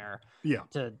in there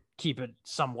to keep it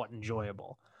somewhat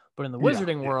enjoyable. But in the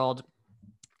wizarding world,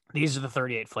 these are the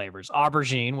 38 flavors.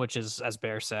 Aubergine, which is, as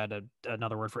Bear said,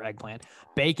 another word for eggplant.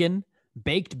 Bacon,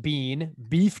 baked bean,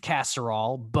 beef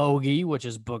casserole, bogey, which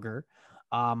is booger,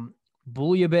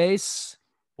 bouillabaisse,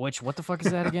 which what the fuck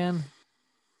is that again?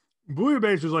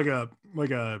 Bouillabaisse is like a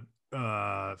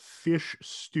fish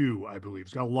stew, I believe.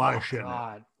 It's got a lot of shit in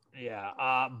it.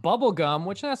 Yeah. Bubble gum,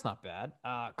 which that's not bad.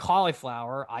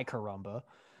 Cauliflower, ay caramba.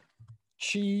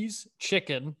 Cheese,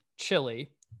 chicken,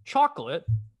 chili, chocolate,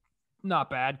 not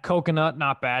bad. Coconut,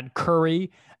 not bad.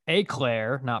 Curry,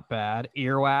 eclair, not bad.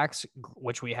 Earwax,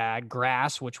 which we had.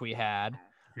 Grass, which we had.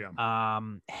 Yeah.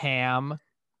 Ham.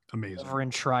 Amazing. Liver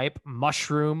and tripe.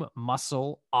 Mushroom,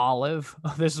 mussel, olive.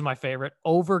 This is my favorite.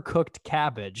 Overcooked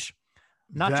cabbage.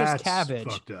 Not just cabbage.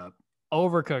 Fucked up.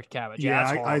 Overcooked cabbage.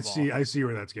 Yeah, I see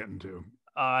where that's getting to.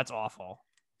 That's awful.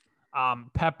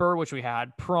 Pepper, which we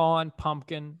had, prawn,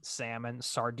 pumpkin, salmon,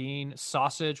 sardine,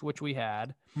 sausage, which we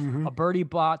had, a Bertie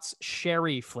Bott's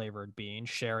sherry flavored bean.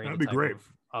 Sherry, that'd be great.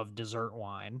 Of dessert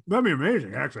wine. That'd be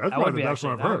amazing. Actually, that's probably the best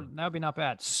one I've heard. That would be not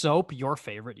bad. Soap, your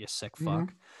favorite, you sick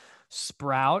fuck.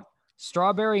 Sprout,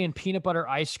 strawberry and peanut butter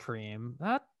ice cream.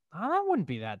 That wouldn't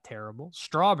be that terrible.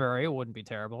 Strawberry wouldn't be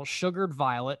terrible. Sugared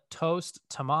violet, toast,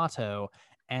 tomato,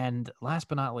 and last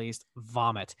but not least,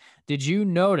 vomit. Did you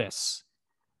notice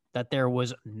that there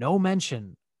was no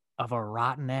mention of a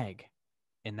rotten egg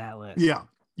in that list? Yeah.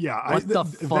 What the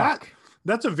fuck?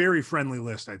 That's a very friendly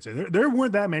list, I'd say. There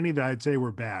weren't that many that I'd say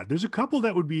were bad. There's a couple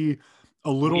that would be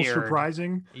a little Weird.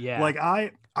 surprising. Yeah. Like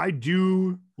I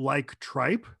do like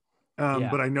tripe, Yeah.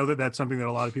 but I know that that's something that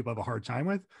a lot of people have a hard time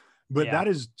with. But Yeah. that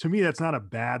is, to me, that's not a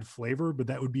bad flavor, but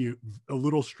that would be a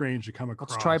little strange to come across.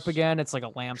 What's tripe again? It's like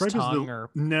a lamb's Tripe tongue or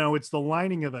no, it's the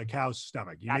lining of a cow's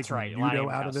stomach. You that's make right. menudo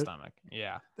out of it. Stomach.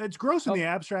 Yeah. That's gross in the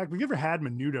abstract. If you've ever had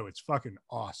menudo, it's fucking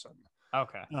awesome.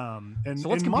 Okay. And so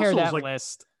let's and compare mussels, that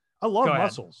list. I love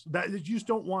mussels. That you just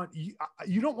don't want.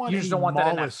 You don't want. You just don't want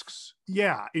mollusks.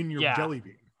 that in your jelly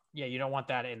bean. Yeah, you don't want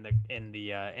that in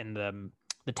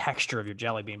the texture of your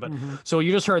jelly bean. But so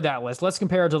you just heard that list. Let's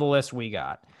compare it to the list we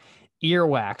got.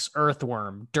 Earwax,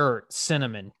 earthworm, dirt,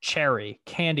 cinnamon, cherry,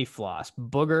 candy floss,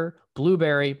 booger,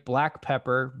 blueberry, black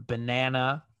pepper,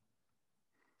 banana,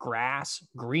 grass,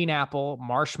 green apple,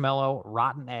 marshmallow,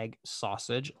 rotten egg,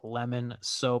 sausage, lemon,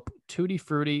 soap, tutti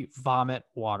frutti, vomit,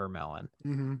 watermelon.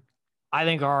 I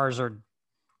think ours are,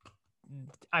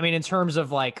 I mean, in terms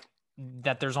of like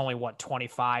that, there's only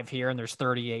 25 here and there's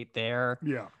 38 there.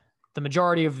 Yeah. The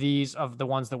majority of these, of the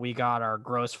ones that we got, are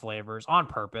gross flavors on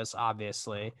purpose,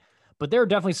 obviously. But there are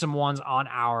definitely some ones on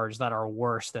ours that are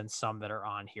worse than some that are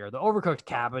on here. The overcooked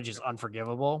cabbage is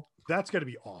unforgivable. That's got to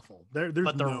be awful. There's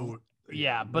no.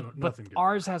 Yeah, but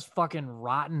ours has fucking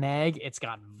rotten egg. It's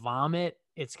got vomit.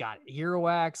 It's got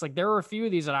earwax. Like there were a few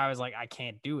of these that I was like, I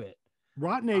can't do it.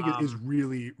 Rotten egg is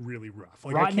really, really rough.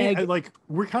 Like rotten egg, like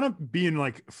we're kind of being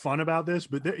like fun about this,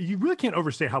 but you really can't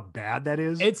overstate how bad that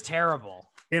is. It's terrible.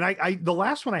 And I the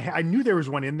last one I knew there was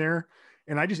one in there.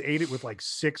 And I just ate it with like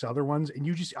 6 other ones,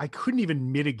 and I couldn't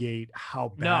even mitigate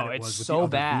how bad it was. With so the other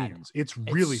bad. beans. It's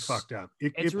really fucked up.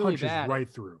 It really punches bad. right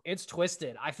through. It's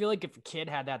twisted. I feel like if a kid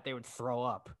had that, they would throw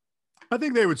up. I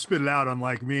think they would spit it out,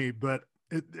 unlike me. But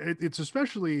it's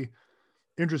especially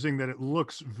interesting that it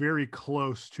looks very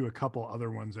close to a couple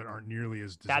other ones that aren't nearly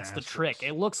as disastrous. That's the trick.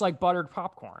 It looks like buttered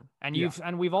popcorn, and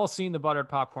we've all seen the buttered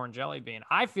popcorn jelly bean.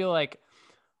 I feel like,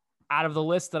 out of the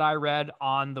list that I read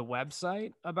on the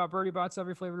website about Bertie Bott's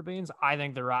Every Flavor of Beans, I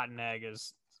think the rotten egg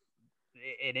is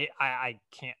I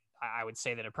would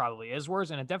say that it probably is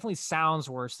worse, and it definitely sounds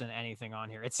worse than anything on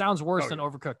here. It sounds worse than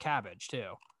overcooked cabbage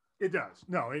too. It does.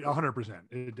 No, 100%.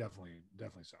 It definitely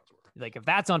sounds worse. Like if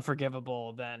that's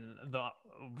unforgivable, then the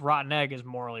rotten egg is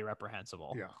morally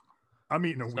reprehensible. Yeah. I'm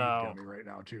eating a weed gummy right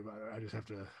now too, but I just have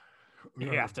to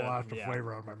blast the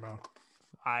flavor out of my mouth.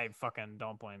 I fucking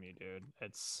don't blame you, dude.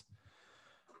 It's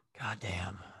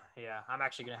goddamn. Yeah, I'm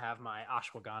actually gonna have my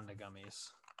ashwagandha gummies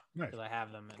because I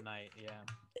have them at night. Yeah.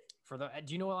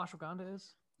 Do you know what ashwagandha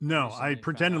is? No, I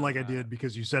pretended like I did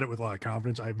because you said it with a lot of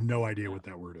confidence. I have no idea what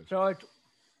that word is. So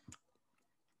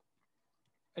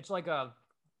it's like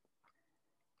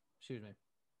excuse me.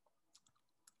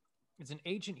 It's an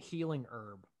ancient healing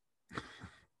herb,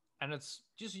 and it's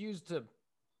just used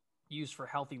for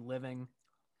healthy living.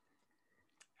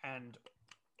 And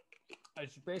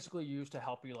it's basically used to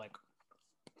help you like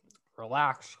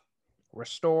relax,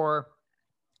 restore,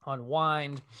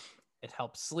 unwind. It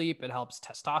helps sleep. It helps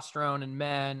testosterone in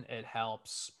men. It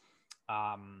helps,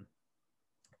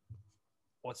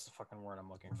 what's the fucking word I'm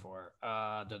looking for?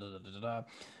 I think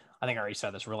I already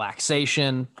said this.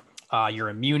 Relaxation, your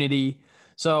immunity.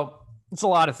 So it's a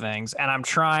lot of things. And I'm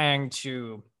trying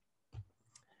to,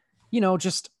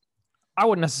 I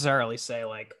wouldn't necessarily say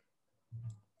like,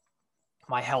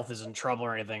 my health is in trouble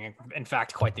or anything. In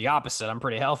fact, quite the opposite. I'm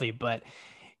pretty healthy, but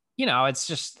it's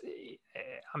just,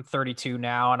 I'm 32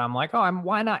 now and I'm like,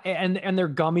 why not? And they're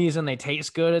gummies and they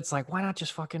taste good. It's like, why not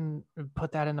just fucking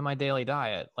put that into my daily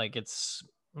diet? Like it's,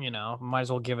 might as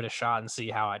well give it a shot and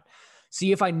see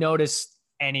if I notice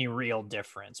any real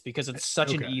difference, because it's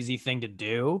such an easy thing to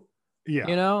do.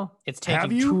 Yeah. It's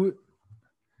taking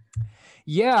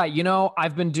Yeah,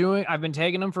 I've been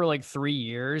taking them for like 3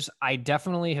 years. I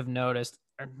definitely have noticed,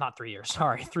 or not 3 years,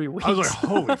 sorry, 3 weeks. I was like,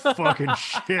 holy fucking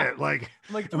shit. Like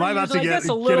am I about to get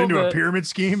into a pyramid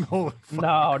scheme? Holy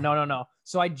fuck. No.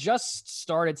 So I just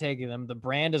started taking them. The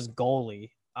brand is Goli.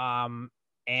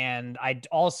 And I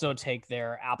also take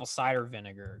their apple cider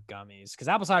vinegar gummies, because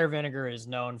apple cider vinegar is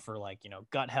known for like,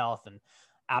 gut health and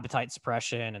appetite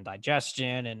suppression and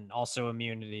digestion and also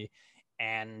immunity.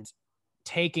 And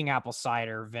taking apple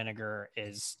cider vinegar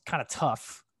is kind of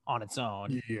tough on its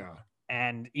own. Yeah.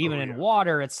 And even in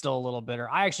water, it's still a little bitter.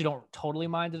 I actually don't totally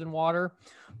mind it in water,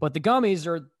 but the gummies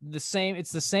are the same.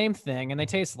 It's the same thing and they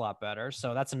taste a lot better.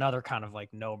 So that's another kind of like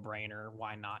no brainer.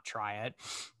 Why not try it?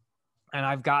 And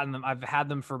I've had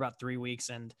them for about 3 weeks.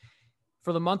 And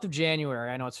for the month of January,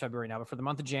 I know it's February now, but for the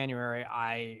month of January,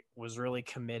 I was really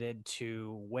committed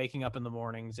to waking up in the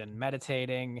mornings and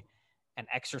meditating and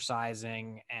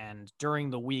exercising, and during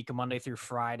the week, Monday through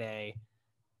Friday,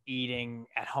 eating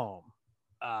at home,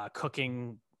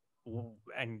 cooking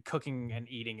and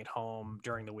eating at home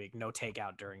during the week, no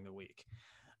takeout during the week.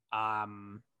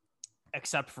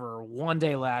 Except for one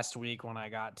day last week when I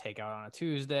got takeout on a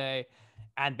Tuesday.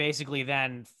 And basically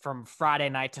then from Friday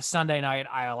night to Sunday night,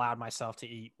 I allowed myself to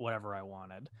eat whatever I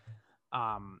wanted.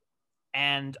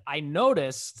 And I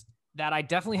noticed that I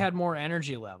definitely had more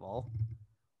energy level,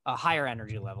 a higher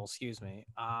energy level, excuse me.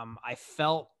 I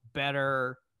felt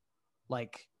better,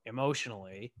 like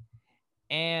emotionally.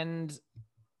 And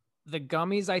the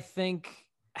gummies, I think,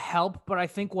 help, but I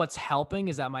think what's helping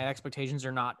is that my expectations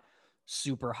are not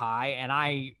super high, and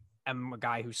I am a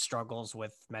guy who struggles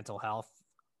with mental health.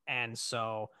 And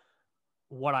so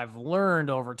what I've learned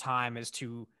over time is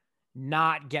to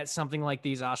not get something like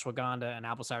these ashwagandha and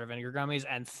apple cider vinegar gummies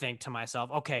and think to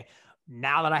myself, okay,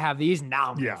 now that I have these,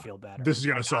 now I'm going to feel better. This is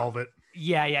going to solve it.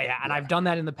 Yeah. And I've done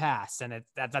that in the past, and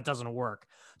that doesn't work.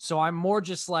 So I'm more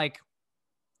just like,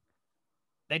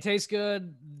 they taste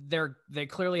good. They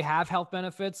clearly have health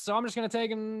benefits. So I'm just going to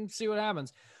take and see what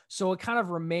happens. So it kind of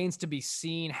remains to be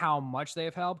seen how much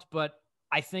they've helped. But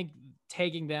I think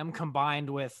taking them combined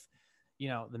with,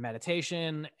 the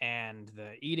meditation and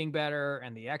the eating better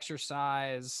and the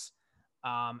exercise.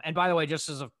 And by the way, just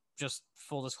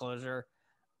full disclosure,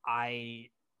 I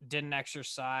didn't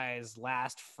exercise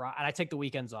last Friday, and I take the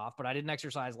weekends off, but I didn't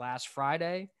exercise last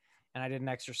Friday, and I didn't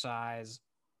exercise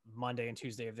Monday and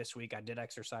Tuesday of this week. I did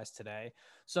exercise today.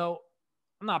 So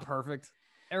I'm not perfect.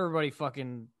 Everybody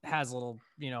fucking has little,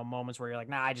 moments where you're like,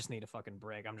 nah, I just need a fucking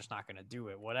break. I'm just not going to do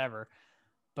it, whatever.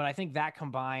 But I think that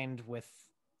combined with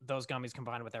those gummies,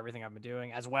 combined with everything I've been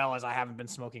doing, as well as I haven't been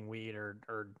smoking weed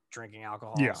or drinking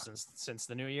alcohol since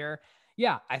the new year.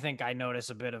 Yeah. I think I notice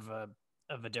a bit of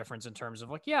a difference in terms of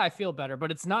like, yeah, I feel better,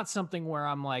 but it's not something where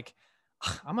I'm like,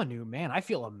 I'm a new man. I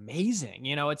feel amazing.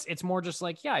 It's more just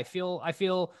like, yeah,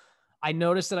 I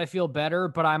notice that I feel better,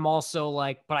 but I'm also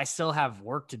like, but I still have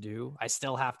work to do. I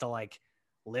still have to like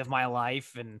live my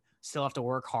life and still have to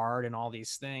work hard and all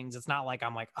these things. It's not like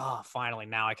I'm like, oh, finally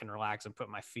now I can relax and put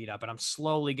my feet up. And I'm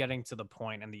slowly getting to the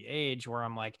point in the age where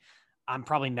I'm like, I'm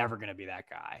probably never going to be that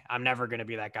guy. I'm never going to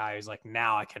be that guy who's like,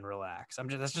 now I can relax.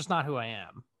 That's just not who I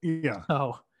am. Yeah.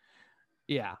 So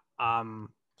yeah.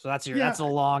 So that's a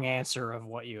long answer of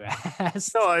what you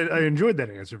asked. No, I enjoyed that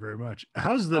answer very much.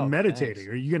 How's the meditating? Thanks.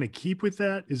 Are you going to keep with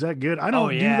that? Is that good? I don't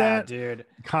do that, dude,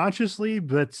 consciously,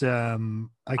 but I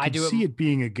can see it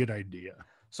being a good idea.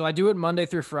 So I do it Monday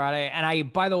through Friday.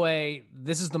 And by the way,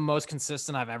 this is the most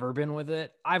consistent I've ever been with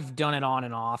it. I've done it on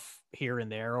and off here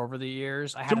and there over the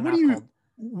years.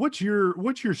 What's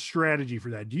your strategy for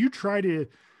that? Do you try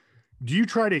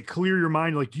to clear your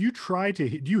mind? Like, do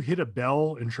you hit a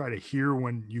bell and try to hear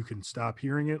when you can stop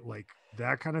hearing it? Like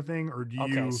that kind of thing? Or do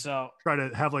you try to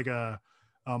have like a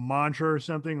mantra or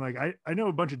something? Like I know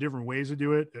a bunch of different ways to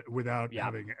do it without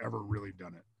having ever really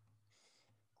done it.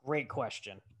 Great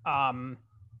question.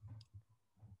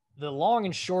 The long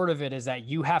and short of it is that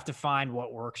you have to find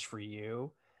what works for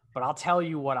you, but I'll tell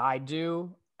you what I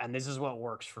do. And this is what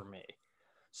works for me.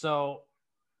 So,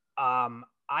 I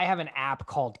have an app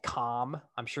called Calm.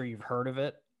 I'm sure you've heard of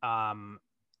it. I'm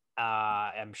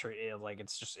sure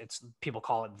it's people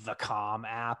call it the Calm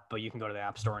app, but you can go to the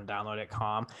App Store and download it.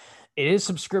 Calm. It is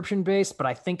subscription based, but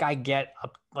I think I get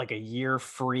a year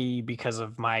free because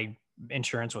of my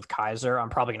insurance with Kaiser. I'm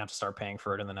probably gonna have to start paying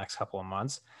for it in the next couple of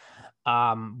months,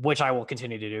 which I will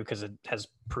continue to do because it has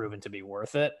proven to be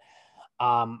worth it.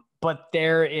 But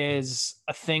there is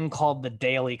a thing called the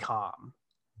Daily Calm,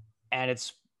 and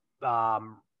it's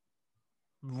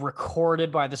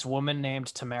recorded by this woman named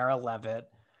Tamara Levitt.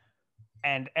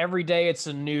 And every day it's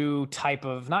a new type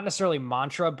of, not necessarily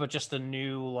mantra, but just a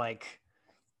new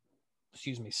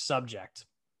subject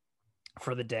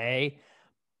for the day.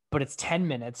 But it's 10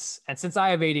 minutes. And since I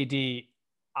have ADD,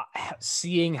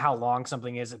 seeing how long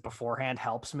something is beforehand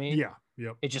helps me. Yeah.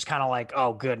 Yep. It's just kind of like,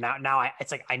 oh, good. Now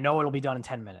it's like, I know it'll be done in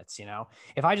 10 minutes.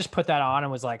 If I just put that on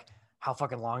and was like, how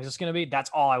fucking long is this going to be? That's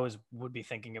all I would be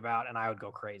thinking about. And I would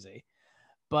go crazy,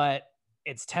 but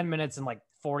it's 10 minutes and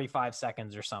 45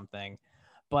 seconds or something.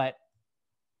 But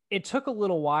it took a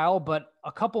little while, but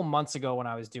a couple months ago when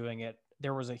I was doing it,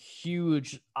 there was a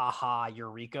huge aha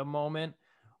eureka moment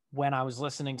when I was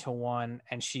listening to one,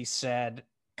 and she said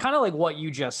kind of like what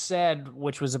you just said,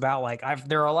 which was about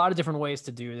there are a lot of different ways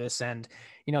to do this. And,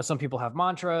 some people have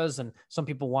mantras, and some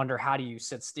people wonder, how do you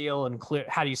sit still and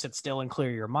clear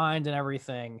your mind and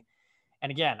everything?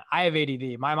 And again, I have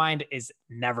ADD. My mind is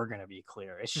never going to be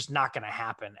clear. It's just not going to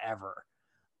happen ever.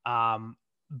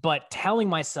 but telling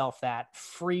myself that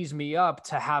frees me up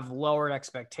to have lowered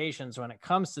expectations when it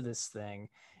comes to this thing.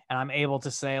 And I'm able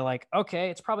to say like, okay,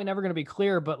 it's probably never going to be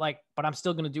clear, but I'm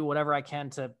still going to do whatever I can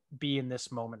to be in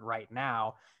this moment right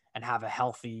now and have a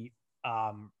healthy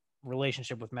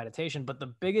relationship with meditation. But the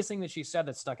biggest thing that she said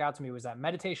that stuck out to me was that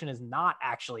meditation is not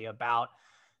actually about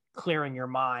clearing your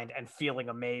mind and feeling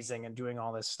amazing and doing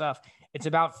all this stuff. It's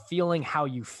about feeling how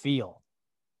you feel.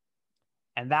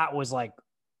 And that was like,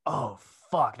 oh,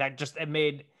 fuck. That just,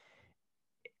 it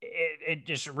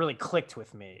just really clicked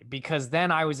with me, because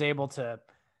then I was able to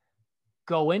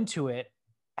go into it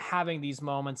having these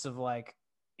moments of like,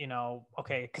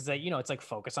 okay, because it's like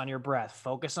focus on your breath,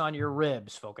 focus on your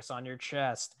ribs, focus on your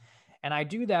chest. And I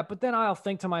do that, but then I'll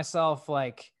think to myself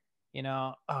like,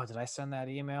 oh, did I send that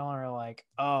email? Or like,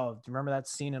 oh, do you remember that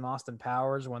scene in Austin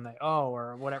Powers when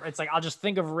or whatever. It's like, I'll just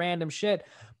think of random shit,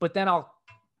 but then I'll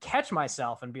catch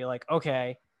myself and be like,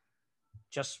 okay,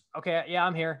 yeah,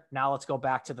 I'm here. Now let's go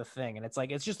back to the thing. And it's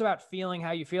like, it's just about feeling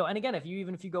how you feel. And again, if you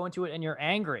go into it and you're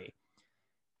angry,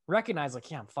 recognize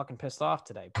like, yeah, I'm fucking pissed off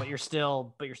today, but you're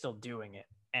still doing it.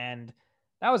 And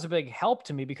that was a big help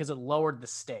to me because it lowered the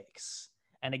stakes.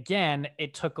 And again,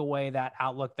 it took away that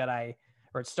outlook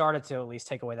it started to at least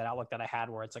take away that outlook that I had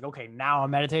where it's like, okay, now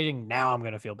I'm meditating. Now I'm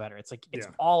going to feel better. It's like, it's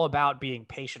all about being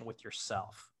patient with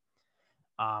yourself.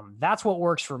 That's what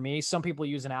works for me. Some people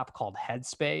use an app called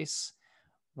Headspace,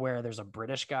 where there's a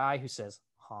British guy who says,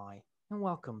 hi, and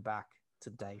welcome back to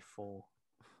day 4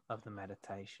 of the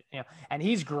meditation. And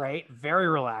he's great, very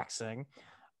relaxing.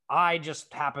 I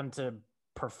just happen to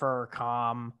prefer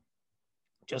Calm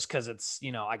just because it's,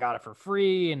 I got it for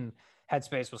free and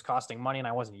Headspace was costing money and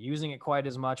I wasn't using it quite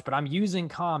as much, but I'm using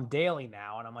Calm daily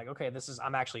now. And I'm like, okay,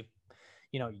 I'm actually,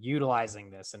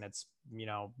 utilizing this, and it's,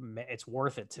 it's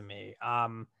worth it to me.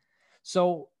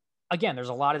 So again, there's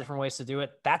a lot of different ways to do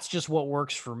it. That's just what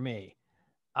works for me.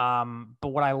 But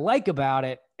what I like about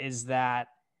it is that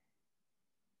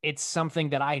it's something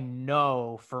that I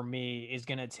know for me is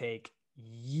going to take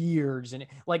years. And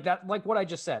like what I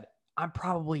just said, I'm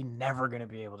probably never going to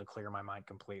be able to clear my mind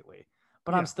completely,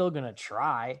 but I'm still going to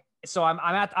try. So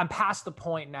I'm past the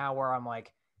point now where I'm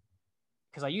like,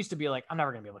 because I used to be like, I'm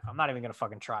never going to be able to, I'm not even going to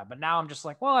fucking try. But now I'm just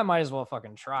like, well, I might as well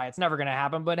fucking try. It's never going to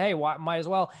happen, but hey, might as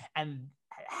well. And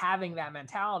having that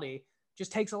mentality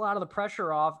just takes a lot of the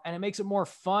pressure off, and it makes it more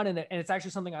fun. And it's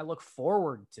actually something I look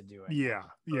forward to doing. Yeah.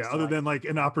 Other than like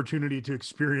an opportunity to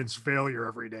experience failure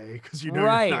every day, because you're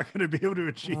not going to be able to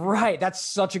achieve. Right. That's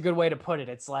such a good way to put it.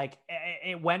 It's like,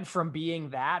 it went from being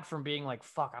like,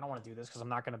 fuck, I don't want to do this because I'm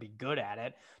not going to be good at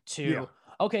it, to,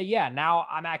 okay, yeah, now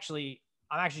I'm actually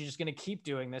just going to keep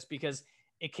doing this because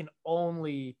it can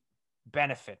only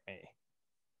benefit me.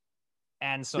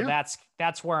 And so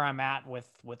that's where I'm at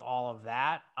with all of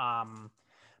that.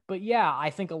 But yeah,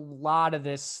 I think a lot of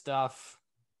this stuff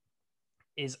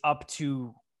is up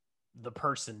to the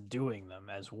person doing them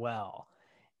as well.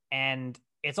 And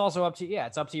it's also up to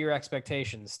your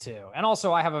expectations too. And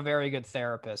also I have a very good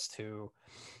therapist who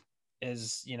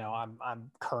is,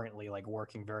 I'm currently like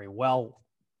working very well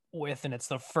with, and it's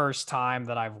the first time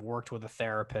that I've worked with a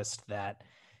therapist that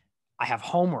I have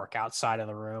homework outside of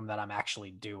the room that I'm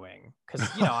actually doing. Cause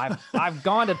I've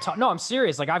gone to talk. No, I'm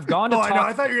serious. Like I've gone to talk. I know.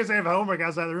 I thought you were gonna say have homework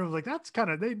outside the room. Like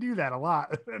they do that a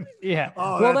lot. Yeah.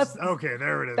 Oh, well, that's okay.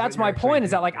 There it is. That's my point,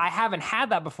 is that like, I haven't had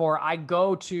that before. I've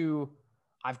gone to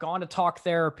talk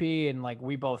therapy, and like,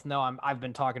 we both know I've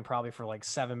been talking probably for like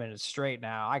 7 minutes straight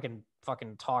now. I can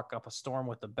fucking talk up a storm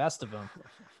with the best of them.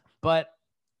 But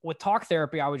with talk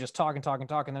therapy, I would just talk, and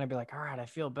then I'd be like, all right, I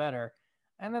feel better.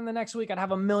 And then the next week I'd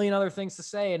have a million other things to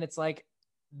say. And it's like,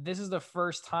 this is the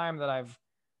first time that I've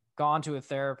gone to a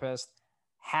therapist,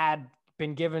 had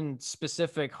been given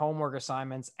specific homework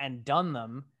assignments and done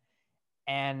them.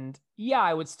 And yeah,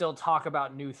 I would still talk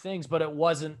about new things, but it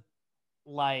wasn't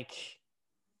like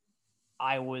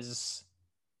I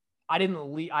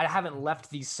haven't left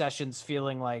these sessions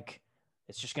feeling like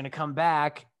it's just going to come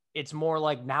back. It's more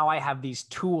like now I have these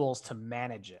tools to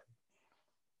manage it.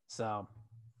 So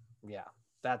yeah.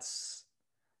 That's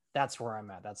where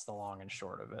I'm at. That's the long and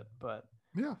short of it. But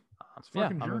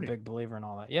I'm a big believer in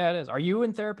all that. Yeah, it is. Are you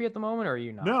in therapy at the moment, or are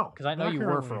you not? No, because I know you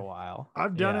were for a while.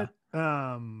 I've done it.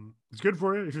 It's good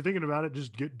for you if you're thinking about it.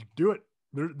 Just do it.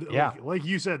 Like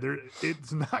you said,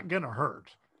 it's not gonna hurt.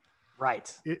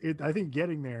 Right. I think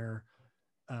getting there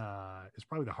is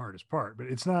probably the hardest part, but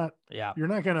it's not. Yeah.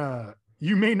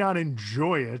 You may not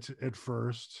enjoy it at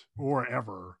first or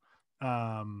ever.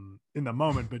 In the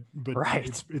moment, but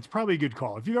right. It's probably a good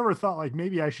call. If you ever thought like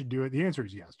maybe I should do it, the answer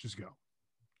is yes. Just go.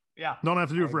 Yeah, don't have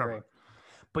to do it forever.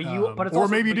 But it's or also,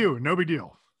 maybe do. No big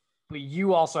deal. but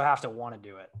you also have to want to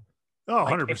do it. Oh,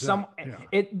 Like 100%. if some,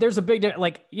 Yeah. there's a big,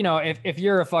 like, you know, if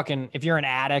you're if you're an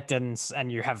addict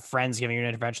and you have friends giving you an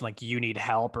intervention, like you need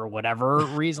help or whatever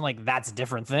reason, like that's a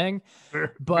different thing. Very,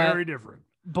 But, very different.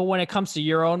 but when it comes to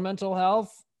your own mental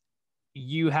health,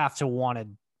 you have to want to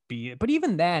be, but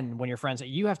even then when your friends,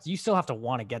 you still have to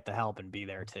want to get the help and be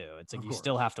there too. It's like, you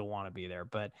still have to want to be there,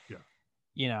 but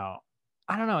you know,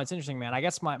 I don't know. It's interesting, man. I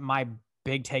guess my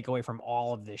big takeaway from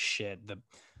all of this shit, the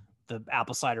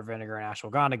apple cider vinegar and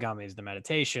ashwagandha gummies, the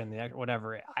meditation, the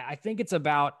whatever. I think it's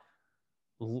about,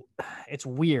 it's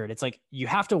weird. It's like you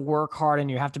have to work hard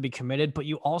and you have to be committed, but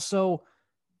you also,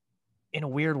 in a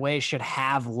weird way, should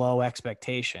have low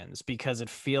expectations, because it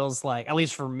feels like, at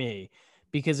least for me,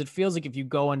 because it feels like if you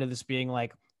go into this being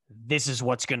like, this is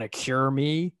what's going to cure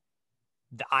me,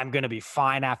 I'm going to be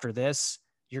fine after this,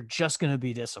 you're just going to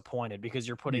be disappointed, because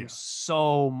you're putting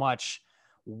so much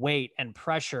weight and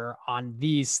pressure on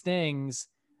these things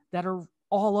that are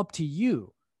all up to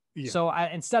you. So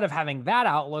instead of having that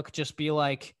outlook, just be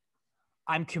like,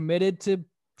 I'm committed to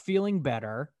feeling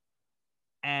better,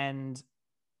 and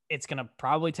it's going to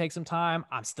probably take some time.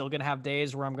 I'm still going to have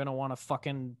days where I'm going to want to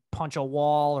fucking punch a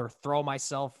wall or throw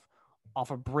myself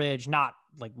off a bridge, not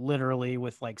like literally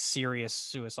with like serious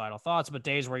suicidal thoughts, but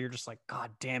days where you're just like,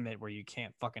 God damn it, where you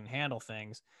can't fucking handle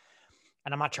things.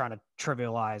 And I'm not trying to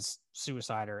trivialize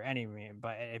suicide or anything,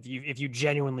 but if you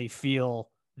genuinely feel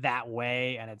that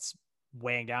way and it's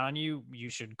weighing down on you, you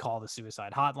should call the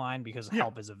suicide hotline, because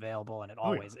help is available, and it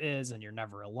always is, and you're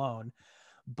never alone.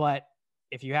 But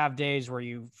if you have days where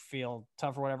you feel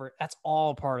tough or whatever, that's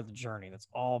all part of the journey. That's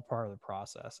all part of the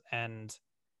process. And,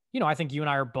 you know, I think you and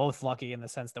I are both lucky in the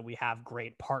sense that we have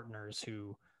great partners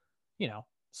who, you know,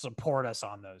 support us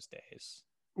on those days.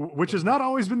 Which has not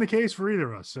always been the case for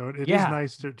either of us. So it is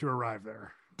nice to arrive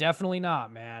there. Definitely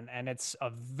not, man. And it's a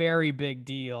very big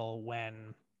deal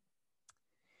when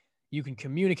you can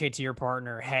communicate to your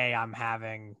partner, hey, I'm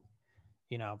having,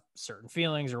 you know, certain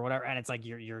feelings or whatever. And it's like,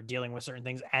 you're dealing with certain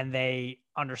things, and they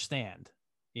understand,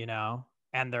 you know,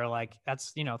 and they're like,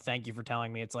 that's, you know, thank you for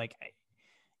telling me. It's like,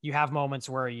 you have moments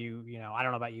where you know, I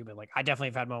don't know about you, but like, I definitely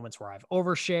have had moments where I've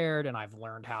overshared and I've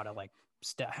learned how to like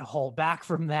hold back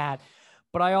from that.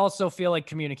 But I also feel like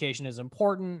communication is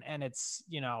important, and it's,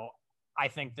 you know, I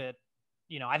think that,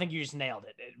 you know, I think you just nailed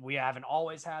it. We haven't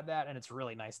always had that, and it's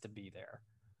really nice to be there.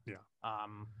 Yeah.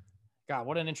 God,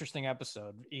 what an interesting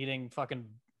episode. Eating fucking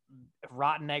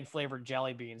rotten egg flavored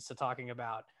jelly beans to talking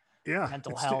about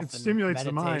mental health. It stimulates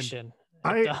and meditation. The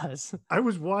mind. It does. I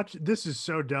was watching, this is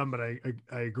so dumb, but I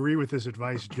agree with this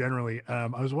advice generally. I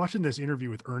was watching this interview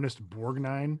with Ernest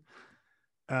Borgnine.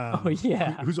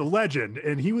 Who's a legend,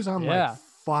 and he was on like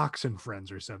Fox and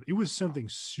Friends or something. It was something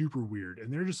super weird,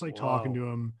 and they're just like talking to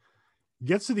him.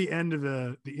 Gets to the end of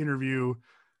the interview,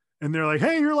 and they're like,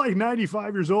 hey, you're like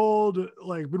 95 years old,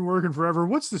 like been working forever,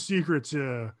 what's the secret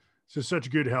to such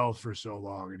good health for so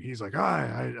long? And he's like,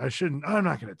 I shouldn't, I'm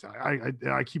not going to tell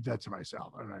you. I keep that to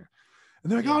myself. And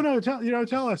they're like, oh no,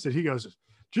 tell us. That he goes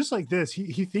just like this.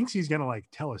 He thinks he's going to like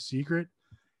tell a secret,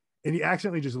 and he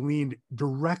accidentally just leaned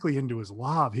directly into his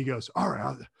lob. He goes, all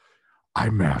right, I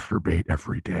masturbate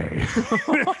every day.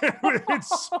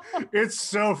 it's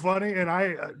so funny. And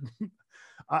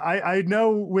I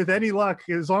know with any luck,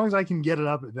 as long as I can get it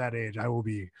up at that age, I will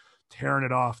be tearing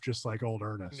it off just like old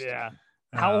Ernest. Yeah.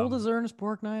 How old is Ernest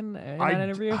Borgnine in that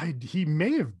interview? He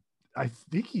may have, I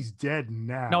think he's dead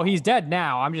now. No, he's dead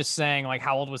now. I'm just saying, like,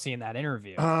 how old was he in that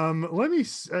interview? Let me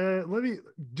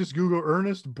just Google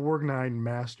Ernest Borgnine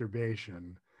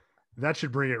masturbation. That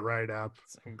should bring it right up.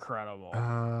 It's incredible.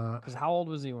 Because how old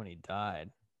was he when he died?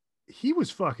 He was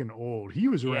fucking old. He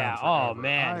was around. Oh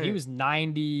man, he was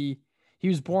 90. He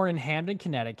was born in Hamden,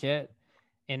 Connecticut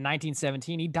in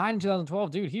 1917. He died in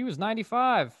 2012. Dude, he was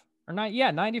 95 or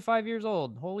 95 years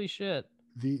old. Holy shit.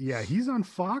 He's on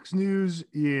Fox News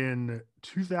in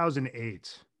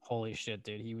 2008. Holy shit,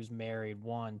 dude. He was married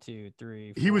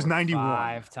he was 91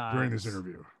 5 times during this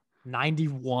interview.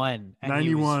 91.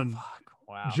 91.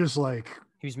 Wow. Just like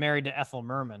he was married to Ethel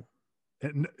Merman.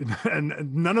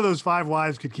 And none of those 5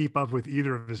 wives could keep up with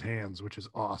either of his hands, which is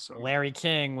awesome. Larry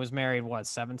King was married,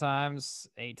 7 times,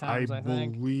 8 times, I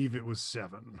think? I believe it was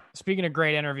 7. Speaking of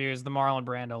great interviews, the Marlon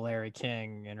Brando, Larry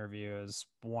King interview is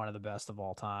one of the best of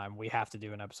all time. We have to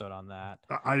do an episode on that.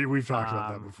 We've talked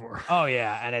about that before. Oh,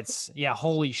 yeah. And it's,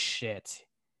 holy shit.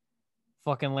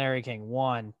 Fucking Larry King.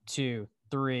 1, 2,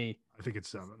 3. I think it's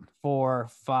 7. 4,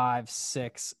 5,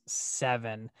 6,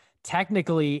 7.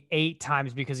 Technically 8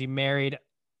 times, because he married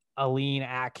Aline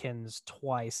Atkins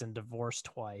twice and divorced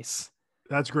twice.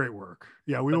 That's great work.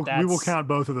 Yeah, we But will count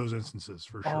both of those instances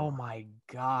for sure. Oh my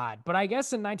God. But I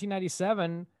guess in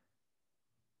 1997,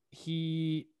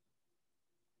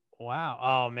 wow.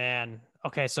 Oh man.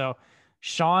 Okay. So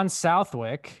Sean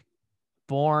Southwick,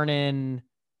 born married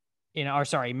in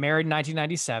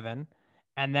 1997.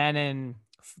 And then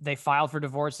they filed for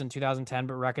divorce in 2010,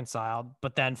 but reconciled,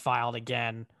 but then filed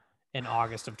again in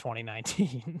August of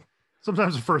 2019.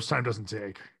 Sometimes the first time doesn't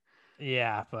take.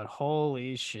 Yeah, but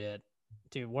holy shit.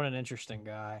 Dude, what an interesting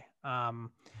guy. All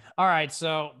right,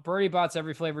 so Birdie Bot's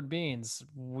every flavored beans.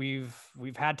 We've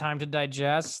had time to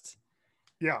digest.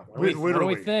 Yeah, what do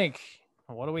we think?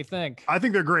 What do we think? I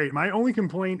think they're great. My only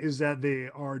complaint is that they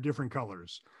are different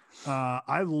colors.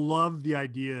 I love the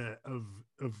idea of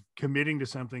committing to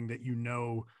something that you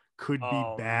know could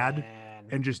be bad, man,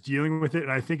 and just dealing with it.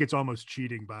 And I think it's almost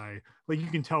cheating by, like, you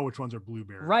can tell which ones are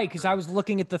blueberry. Right, because I was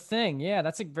looking at the thing. Yeah,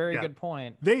 that's a very good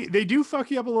point. They do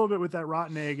fuck you up a little bit with that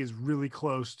rotten egg is really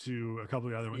close to a couple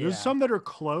of the other ones. Yeah. There's some that are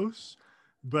close,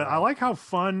 but I like how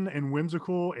fun and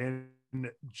whimsical and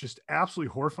just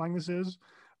absolutely horrifying this is.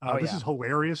 This is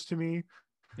hilarious to me.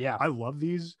 Yeah. I love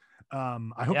these.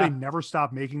 I hope they never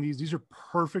stop making these. These are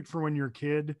perfect for when you're a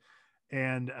kid.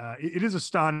 And it is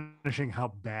astonishing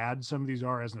how bad some of these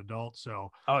are as an adult. So,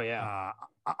 I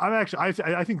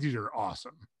think these are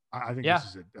awesome. I think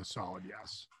this is a solid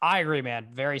yes. I agree, man.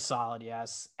 Very solid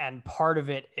yes. And part of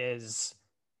it is,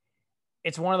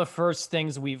 it's one of the first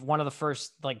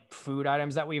like food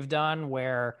items that we've done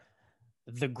where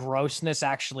the grossness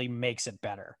actually makes it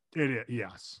better. It is,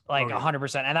 yes. Like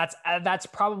 100%. And that's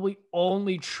probably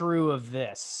only true of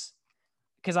this.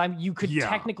 Because you could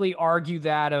technically argue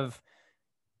that of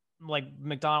like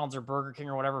McDonald's or Burger King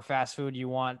or whatever fast food you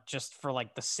want just for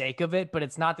like the sake of it, but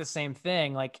it's not the same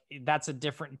thing. Like that's a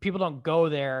different, people don't go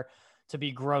there to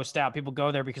be grossed out. People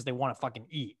go there because they want to fucking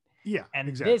eat. Yeah. And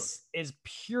exactly. this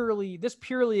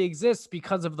purely exists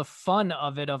because of the fun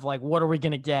of it, of like, what are we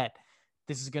going to get?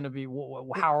 This is going to be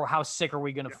how sick are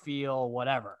we going to feel?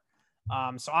 Whatever.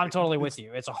 So I'm totally with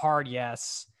you. It's a hard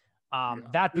yes.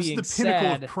 That being said, this is the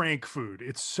pinnacle of prank food.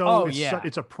 It's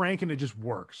a prank and it just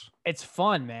works. It's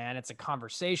fun, man. It's a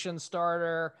conversation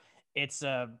starter. It's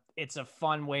a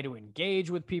fun way to engage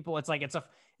with people. It's a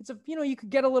you could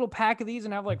get a little pack of these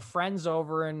and have like friends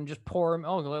over and just pour them.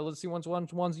 Oh, let's see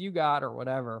ones you got or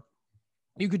whatever.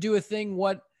 You could do a thing.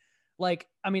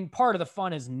 Part of the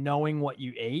fun is knowing what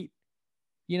you ate,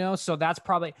 so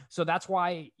that's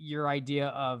why your idea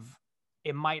of,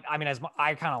 it might,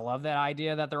 I kind of love that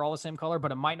idea that they're all the same color,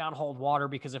 but it might not hold water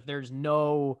because if there's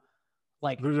no,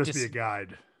 there'll just be a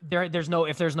guide. If there's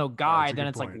no guide, then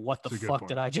it's point. Like, what the fuck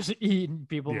did I just eat? And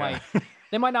people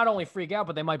they might not only freak out,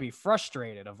 but they might be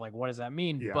frustrated of like, what does that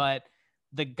mean? Yeah. But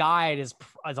the guide is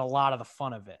a lot of the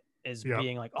fun of it is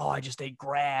being like, oh, I just ate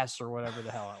grass or whatever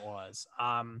the hell it was.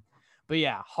 But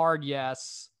yeah, hard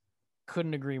yes.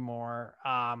 Couldn't agree more.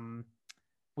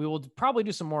 We will probably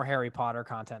do some more Harry Potter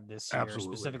content this year,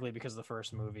 specifically because the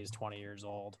first movie is 20 years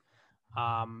old.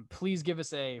 Please give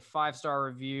us a 5-star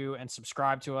review and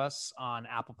subscribe to us on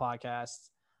Apple Podcasts,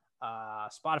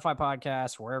 Spotify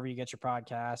Podcasts, wherever you get your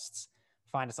podcasts.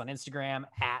 Find us on Instagram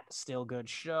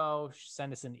 @StillGoodShow.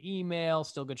 Send us an email,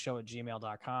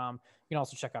 stillgoodshow@gmail.com. You can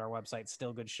also check out our website,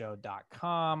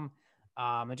 stillgoodshow.com.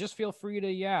 And just feel free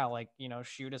to,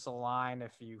 shoot us a line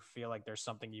if you feel like there's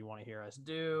something you want to hear us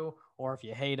do, or if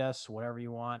you hate us, whatever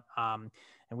you want. And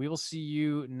we will see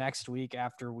you next week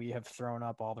after we have thrown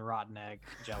up all the rotten egg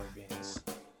jelly beans.